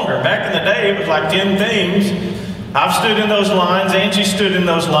getting longer. Back in the day, it was like 10 things. I've stood in those lines. Angie stood in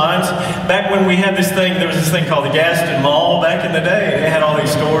those lines. Back when we had this thing, there was this thing called the Gadsden Mall back in the day. They had all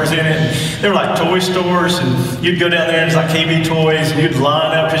these stores in it. And they were like toy stores. And you'd go down there and it's like KB Toys. And you'd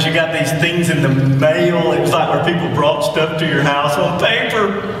line up because you got these things in the mail. It was like where people brought stuff to your house on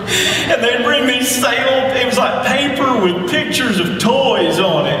paper. And they'd bring these sale. It was like paper with pictures of toys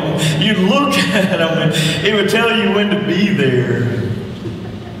on it. And you'd look at them and it would tell you when to be there.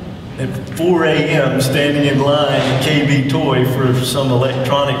 At 4 a.m. standing in line at KB Toy for some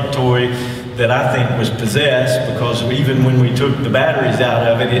electronic toy that I think was possessed, because even when we took the batteries out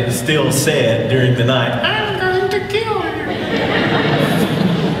of it, it still said during the night, I'm going to kill you.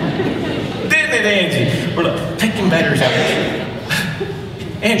 Didn't it, Angie? We're like, take them batteries out.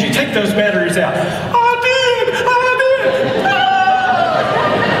 Angie, take those batteries out. I did.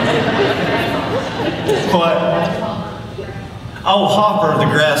 What? Oh, Hopper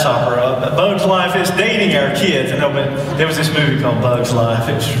the Grasshopper. Bug's Life is dating our kids. I know, but there was this movie called Bug's Life.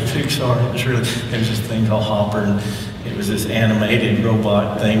 It was Pixar. It was really, there was this thing called Hopper, and it was this animated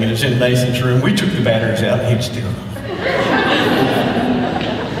robot thing, and it was in Mason's room. We took the batteries out, and he was still.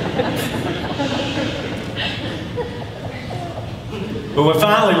 But we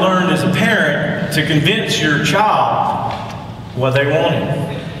finally learned as a parent to convince your child what they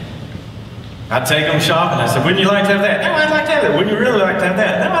wanted. I'd take them shopping. I said, wouldn't you like to have that? No, I'd like to have that. Wouldn't you really like to have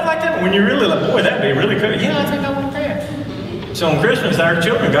that? No, I'd like to have that. Wouldn't you really like, boy, that'd be really cool. Yeah, I think I want that. So on Christmas, our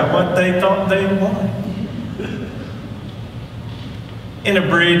children got what they thought they wanted. In a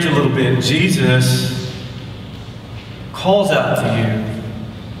bridge a little bit, Jesus calls out to you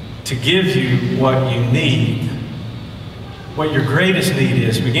to give you what you need. What your greatest need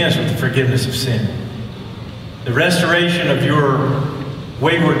is begins with the forgiveness of sin. The restoration of your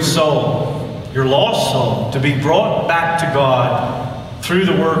wayward soul, your lost soul, to be brought back to God through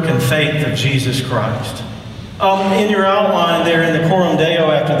the work and faith of Jesus Christ. In your outline there in the Coram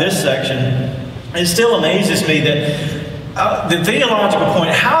Deo after this section, it still amazes me that the theological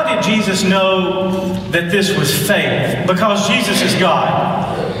point, how did Jesus know that this was faith? Because Jesus is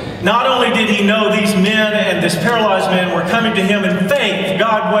God. Not only did he know these men and this paralyzed man were coming to him in faith,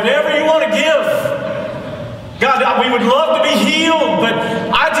 God, whatever you want to give, God, we would love to be healed, but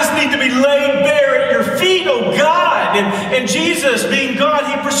I just need to be laid bare at your feet, oh God. And Jesus, being God,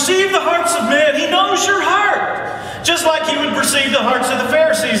 he perceived the hearts of men. He knows your heart. Just like he would perceive the hearts of the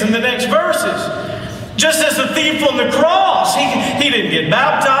Pharisees in the next verses. Just as the thief on the cross, he didn't get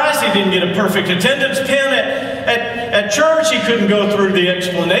baptized. He didn't get a perfect attendance pin at church. He couldn't go through the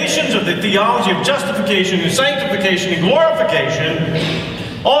explanations of the theology of justification and sanctification and glorification.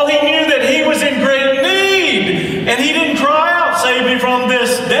 All he knew that he was in great need. And he didn't cry out, save me from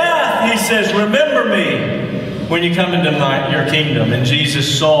this death. He says, remember me when you come into your kingdom. And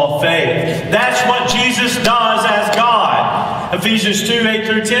Jesus saw faith. That's what Jesus does as God. Ephesians 2, 8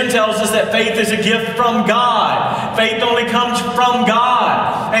 through 10 tells us that faith is a gift from God. Faith only comes from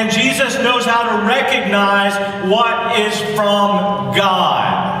God. And Jesus knows how to recognize what is from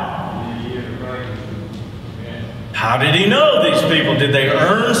God. How did he know these people? Did they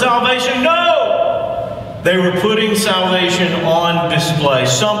earn salvation? No! They were putting salvation on display.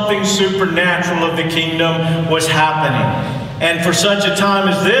 Something supernatural of the kingdom was happening. And for such a time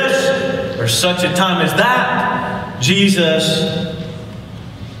as this, or such a time as that, Jesus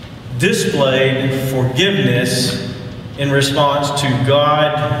displayed forgiveness in response to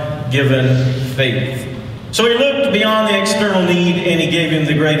God-given faith. So he looked beyond the external need and he gave him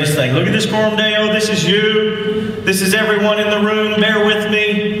the greatest thing. Look at this Coram Deo. This is you. This is everyone in the room. Bear with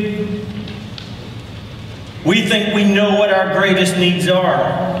me. We think we know what our greatest needs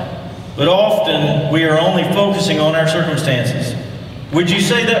are, but often we are only focusing on our circumstances. Would you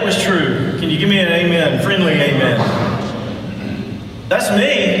say that was true? Can you give me an amen? Friendly amen. That's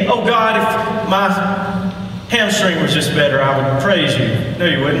me. Oh God, if my hamstring was just better, I would praise you. No,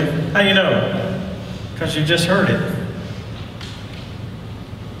 you wouldn't. How you know? Because you just heard it.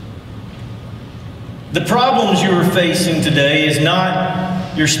 The problems you are facing today is not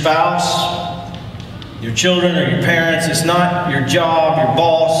your spouse, your children, or your parents. It's not your job, your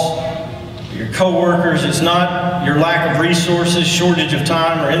boss, your co-workers. It's not your lack of resources, shortage of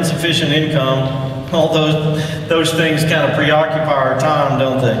time, or insufficient income. All those things kind of preoccupy our time,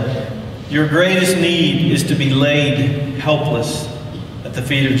 don't they? Your greatest need is to be laid helpless at the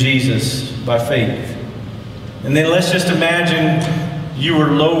feet of Jesus by faith. And then let's just imagine you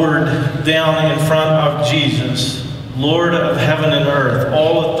were lowered down in front of Jesus, Lord of heaven and earth.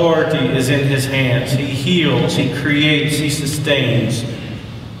 All authority is in his hands. He heals, he creates, he sustains.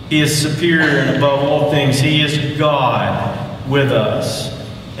 He is superior and above all things. He is God with us.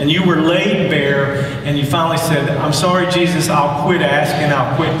 And you were laid bare, and you finally said, I'm sorry, Jesus, I'll quit asking,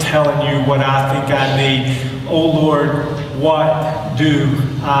 I'll quit telling you what I think I need. Oh, Lord, what do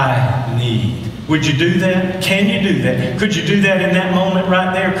I need? Would you do that? Can you do that? Could you do that in that moment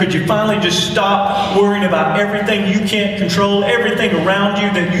right there? Could you finally just stop worrying about everything you can't control, everything around you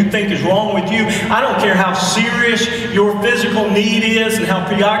that you think is wrong with you? I don't care how serious your physical need is and how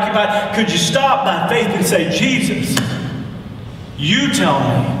preoccupied. Could you stop by faith and say, Jesus, you tell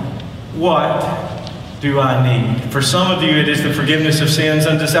me, what do I need? For some of you, it is the forgiveness of sins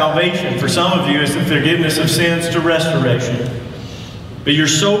unto salvation. For some of you, it's the forgiveness of sins to restoration. But you're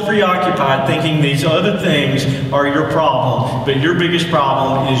so preoccupied thinking these other things are your problem. But your biggest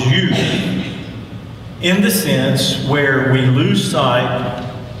problem is you. In the sense where we lose sight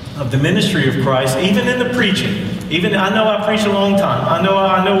of the ministry of Christ, even in the preaching. Even, I know I preach a long time. I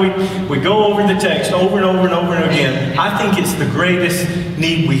know we go over the text over and over and over and again. I think it's the greatest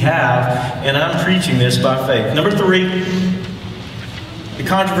need we have, and I'm preaching this by faith. Number 3, the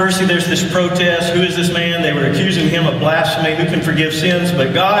controversy. There's this protest. Who is this man? They were accusing him of blasphemy. Who can forgive sins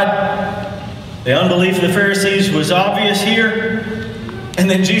but God? The unbelief of the Pharisees was obvious here. And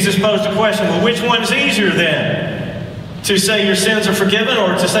then Jesus posed a question. Well, which one's easier then? To say your sins are forgiven, or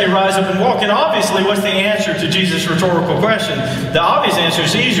to say rise up and walk? And obviously, what's the answer to Jesus' rhetorical question? The obvious answer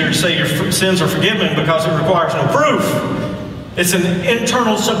is easier to say your sins are forgiven because it requires no proof. It's an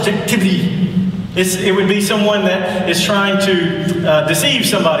internal subjectivity. It would be someone that is trying to deceive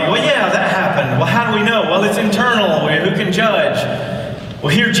somebody. Well, yeah, that happened. Well, how do we know? Well, it's internal. Who can judge?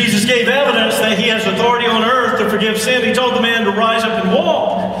 Well, here Jesus gave evidence that he has authority on earth to forgive sin. He told the man to rise up and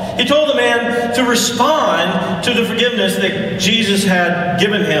walk. He told the man to respond to the forgiveness that Jesus had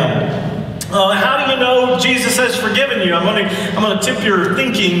given him. How do you know Jesus has forgiven you? I'm going to tip your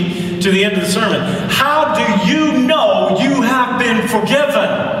thinking to the end of the sermon. How do you know you have been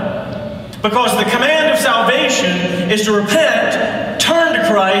forgiven? Because the command of salvation is to repent, turn to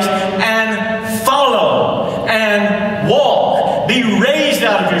Christ, and follow, and walk. Be raised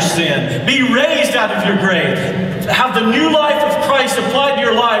out of your sin. Be raised out of your grave. Have the new life of Christ applied to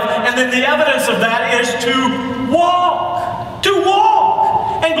your life. And then the evidence of that is to walk. To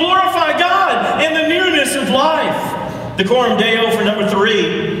walk and glorify God in the newness of life. Decorum Deo for number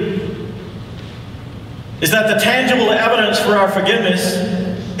 3 is that the tangible evidence for our forgiveness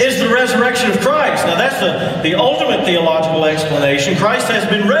is the resurrection of Christ. Now that's the ultimate theological explanation. Christ has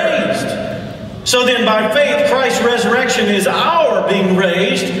been raised. So then by faith, Christ's resurrection is our being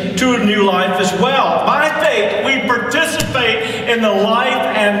raised to a new life as well. By faith, we participate in the life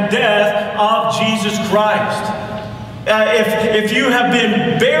and death of Jesus Christ. If you have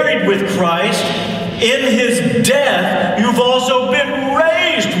been buried with Christ in his death, you've also been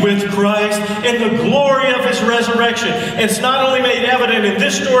raised with Christ in the glory of his resurrection. It's not only made evident in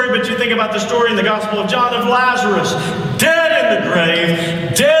this story, but you think about the story in the Gospel of John of Lazarus, dead in the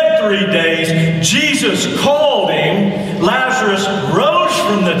grave, dead 3 days. Jesus called him. Lazarus rose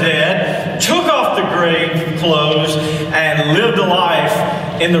from the dead, took off the grave clothes, and lived a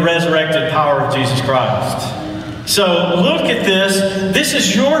life in the resurrected power of Jesus Christ. So look at this. This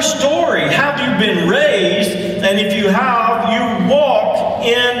is your story. Have you been raised? And if you have, you walk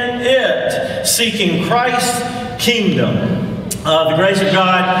in it, seeking Christ's kingdom. The grace of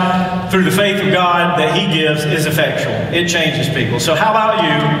God, through the faith of God that he gives, is effectual. It changes people. So how about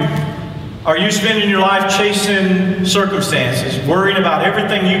you? Are you spending your life chasing circumstances, worrying about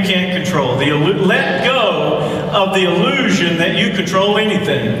everything you can't control? Let go of the illusion that you control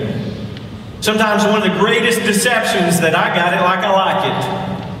anything. Sometimes one of the greatest deceptions that I got it like I like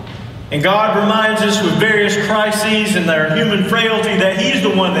it. And God reminds us with various crises and their human frailty that he's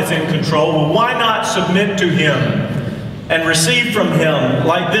the one that's in control. Well, why not submit to him and receive from him,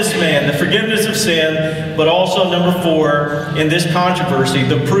 like this man, the forgiveness of sin, but also number 4, in this controversy,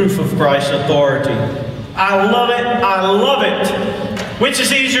 the proof of Christ's authority. I love it. I love it. Which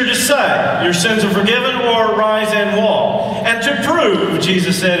is easier to say, your sins are forgiven, or rise and walk? And to prove,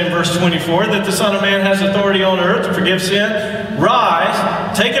 Jesus said in verse 24, that the Son of Man has authority on earth to forgive sin,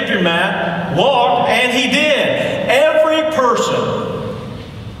 rise, take up your mat, walk, and he did. Every person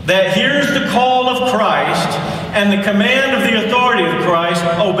that hears the call of Christ and the command of the authority of Christ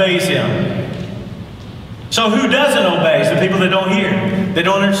obeys him. So who doesn't obey? It's the people that don't hear. They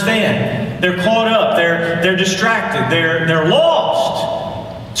don't understand. They're caught up. They're distracted. They're lost.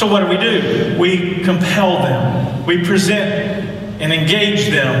 So what do? We compel them. We present and engage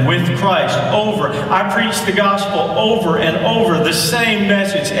them with Christ over. I preach the gospel over and over, the same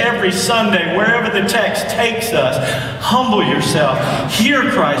message every Sunday, wherever the text takes us. Humble yourself. Hear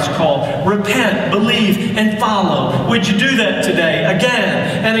Christ's call. Repent, believe, and follow. Would you do that today?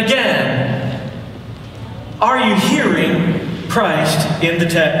 Again and again. Are you hearing Christ in the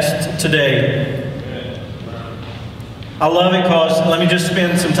text today? I love it because, let me just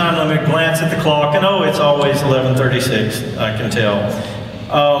spend some time, let me glance at the clock, and oh, it's always 11:36, I can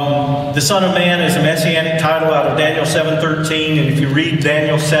tell. The Son of Man is a messianic title out of Daniel 7:13, and if you read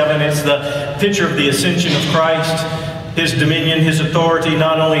Daniel 7, it's the picture of the ascension of Christ, his dominion, his authority,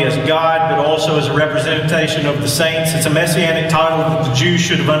 not only as God, but also as a representation of the saints. It's a messianic title that the Jews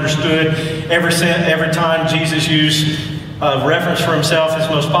should have understood every time Jesus used a reference for himself. His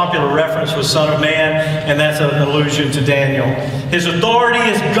most popular reference was Son of Man, and that's an allusion to Daniel. His authority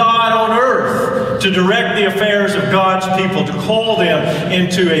is God on earth to direct the affairs of God's people, to call them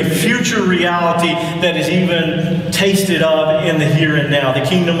into a future reality that is even tasted of in the here and now, the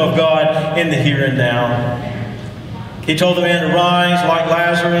kingdom of God in the here and now. He told the man to rise like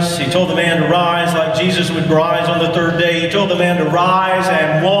Lazarus. He told the man to rise like Jesus would rise on the third day. He told the man to rise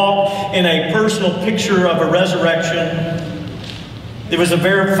and walk in a personal picture of a resurrection. It was a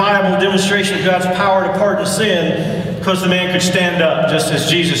verifiable demonstration of God's power to pardon sin because the man could stand up just as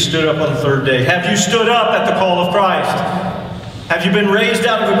Jesus stood up on the third day. Have you stood up at the call of Christ? Have you been raised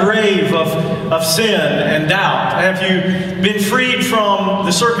out of a grave of sin and doubt? Have you been freed from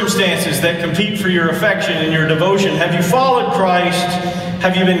the circumstances that compete for your affection and your devotion? Have you followed Christ?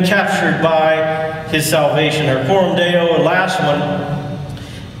 Have you been captured by his salvation? Our Coram Deo, the last one,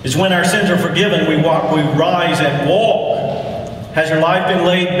 is when our sins are forgiven, we rise and walk. Has your life been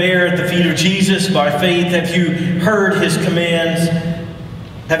laid bare at the feet of Jesus by faith? Have you heard his commands?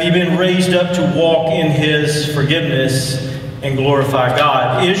 Have you been raised up to walk in his forgiveness and glorify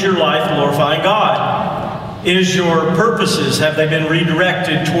God? Is your life glorifying God? Is your purposes, have they been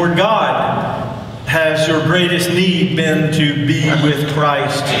redirected toward God? Has your greatest need been to be with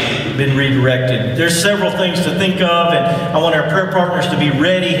Christ, been redirected? There's several things to think of, and I want our prayer partners to be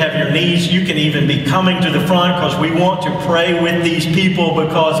ready, have your needs. You can even be coming to the front because we want to pray with these people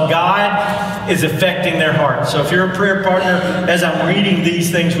because God is affecting their hearts. So if you're a prayer partner, as I'm reading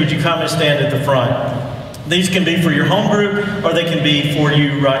these things, would you come and stand at the front? These can be for your home group, or they can be for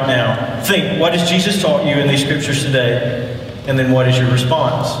you right now. Think, what has Jesus taught you in these scriptures today? And then what is your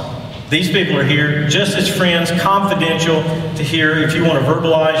response? These people are here just as friends, confidential, to hear if you want to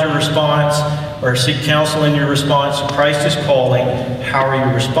verbalize your response or seek counsel in your response. Christ is calling. How are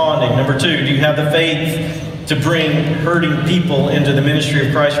you responding? Number two, do you have the faith to bring hurting people into the ministry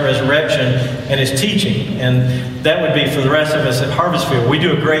of Christ's resurrection and his teaching? And that would be for the rest of us at Harvestfield. We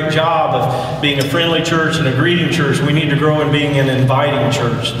do a great job of being a friendly church and a greeting church. We need to grow in being an inviting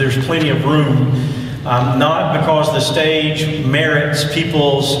church. There's plenty of room, not because the stage merits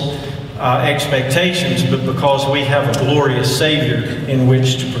people's expectations, but because we have a glorious Savior in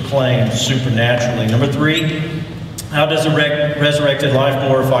which to proclaim supernaturally. Number three, how does a resurrected life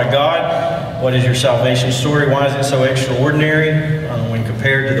glorify God? What is your salvation story? Why is it so extraordinary when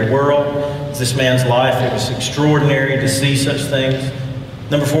compared to the world? This man's life, it was extraordinary to see such things.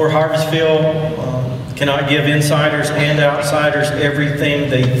 Number four, Harvestfield cannot give insiders and outsiders everything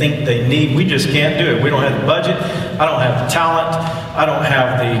they think they need. We just can't do it. We don't have the budget. I don't have the talent. I don't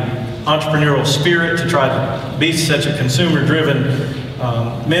have the entrepreneurial spirit to try to be such a consumer-driven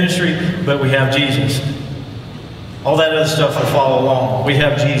ministry, but we have Jesus. All that other stuff will follow along. We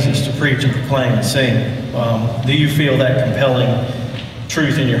have Jesus to preach and proclaim and sing. Do you feel that compelling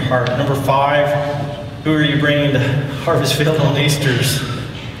truth in your heart? Number five, who are you bringing to Harvestfield on Easter's?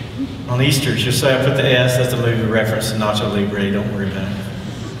 On Easter's, you'll say I put the S, that's a movie reference to Nacho Libre, don't worry about it.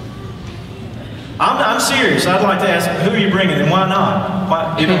 I'm serious. I'd like to ask, who are you bringing and why not?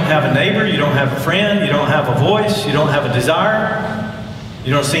 Why? You don't have a neighbor, you don't have a friend, you don't have a voice, you don't have a desire,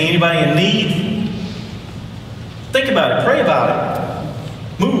 you don't see anybody in need. Think about it, pray about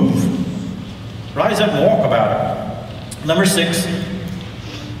it, move, rise up and walk about it. Number six,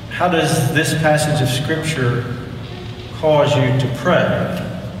 how does this passage of Scripture cause you to pray.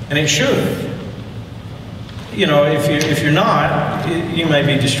 And it should. You know, if you're not, you may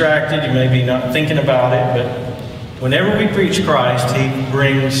be distracted, you may be not thinking about it, but whenever we preach Christ, He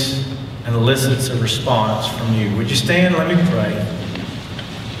brings and elicits a response from you. Would you stand? Let me pray.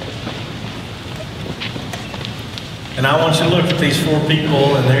 And I want you to look at these 4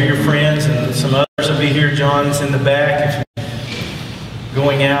 people, and they're your friends, and some others will be here. John's in the back. If you're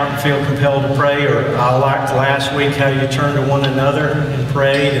going out and feel compelled to pray, or I liked last week how you turned to one another and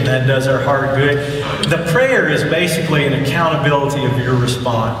prayed, and that does our heart good. The prayer is basically an accountability of your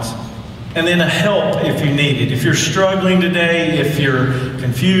response. And then a help if you need it. If you're struggling today, if you're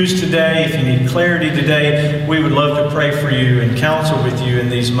confused today, if you need clarity today, we would love to pray for you and counsel with you in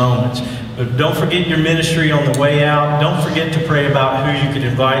these moments. But don't forget your ministry on the way out. Don't forget to pray about who you could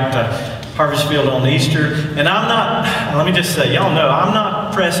invite to Harvestfield on Easter. And I'm not, let me just say, y'all know, I'm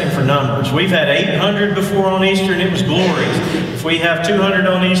not pressing for numbers. We've had 800 before on Easter, and it was glorious. If we have 200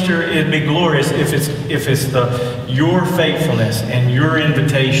 on Easter, it'd be glorious if it's your faithfulness and your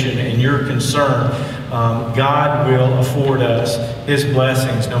invitation and your concern. God will afford us His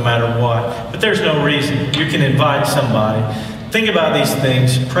blessings no matter what. But there's no reason. You can invite somebody. Think about these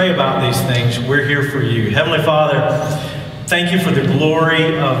things. Pray about these things. We're here for you. Heavenly Father, thank you for the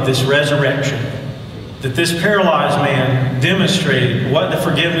glory of this resurrection, that this paralyzed man demonstrated what the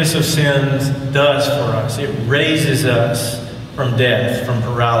forgiveness of sins does for us. It raises us from death, from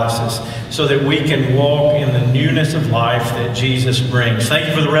paralysis, so that we can walk in the newness of life that Jesus brings. Thank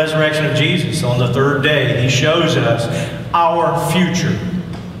you for the resurrection of Jesus. On the 3rd day, He shows us our future,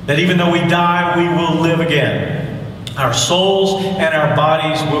 that even though we die, we will live again. Our souls and our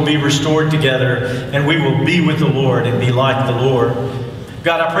bodies will be restored together, and we will be with the Lord and be like the Lord.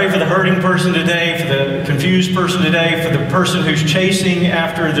 God, I pray for the hurting person today, for the confused person today, for the person who's chasing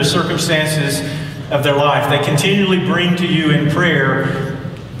after the circumstances of their life. They continually bring to you in prayer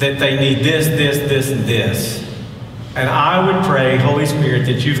that they need this, and this. And I would pray, Holy Spirit,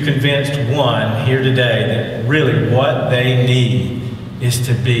 that you've convinced one here today that really what they need is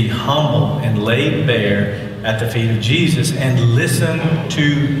to be humble and laid bare at the feet of Jesus and listen to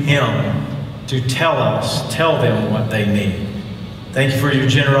Him to tell them what they need. Thank you for your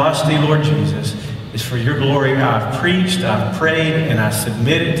generosity, Lord Jesus. It's for your glory I've preached, I've prayed, and I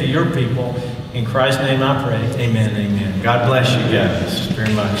submit it to your people. In Christ's name I pray. Amen, amen. God bless you guys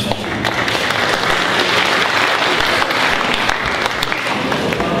very much.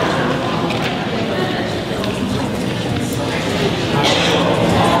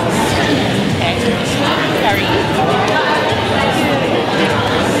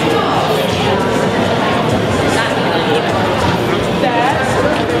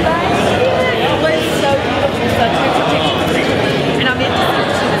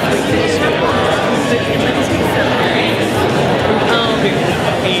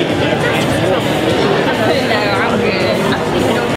 No.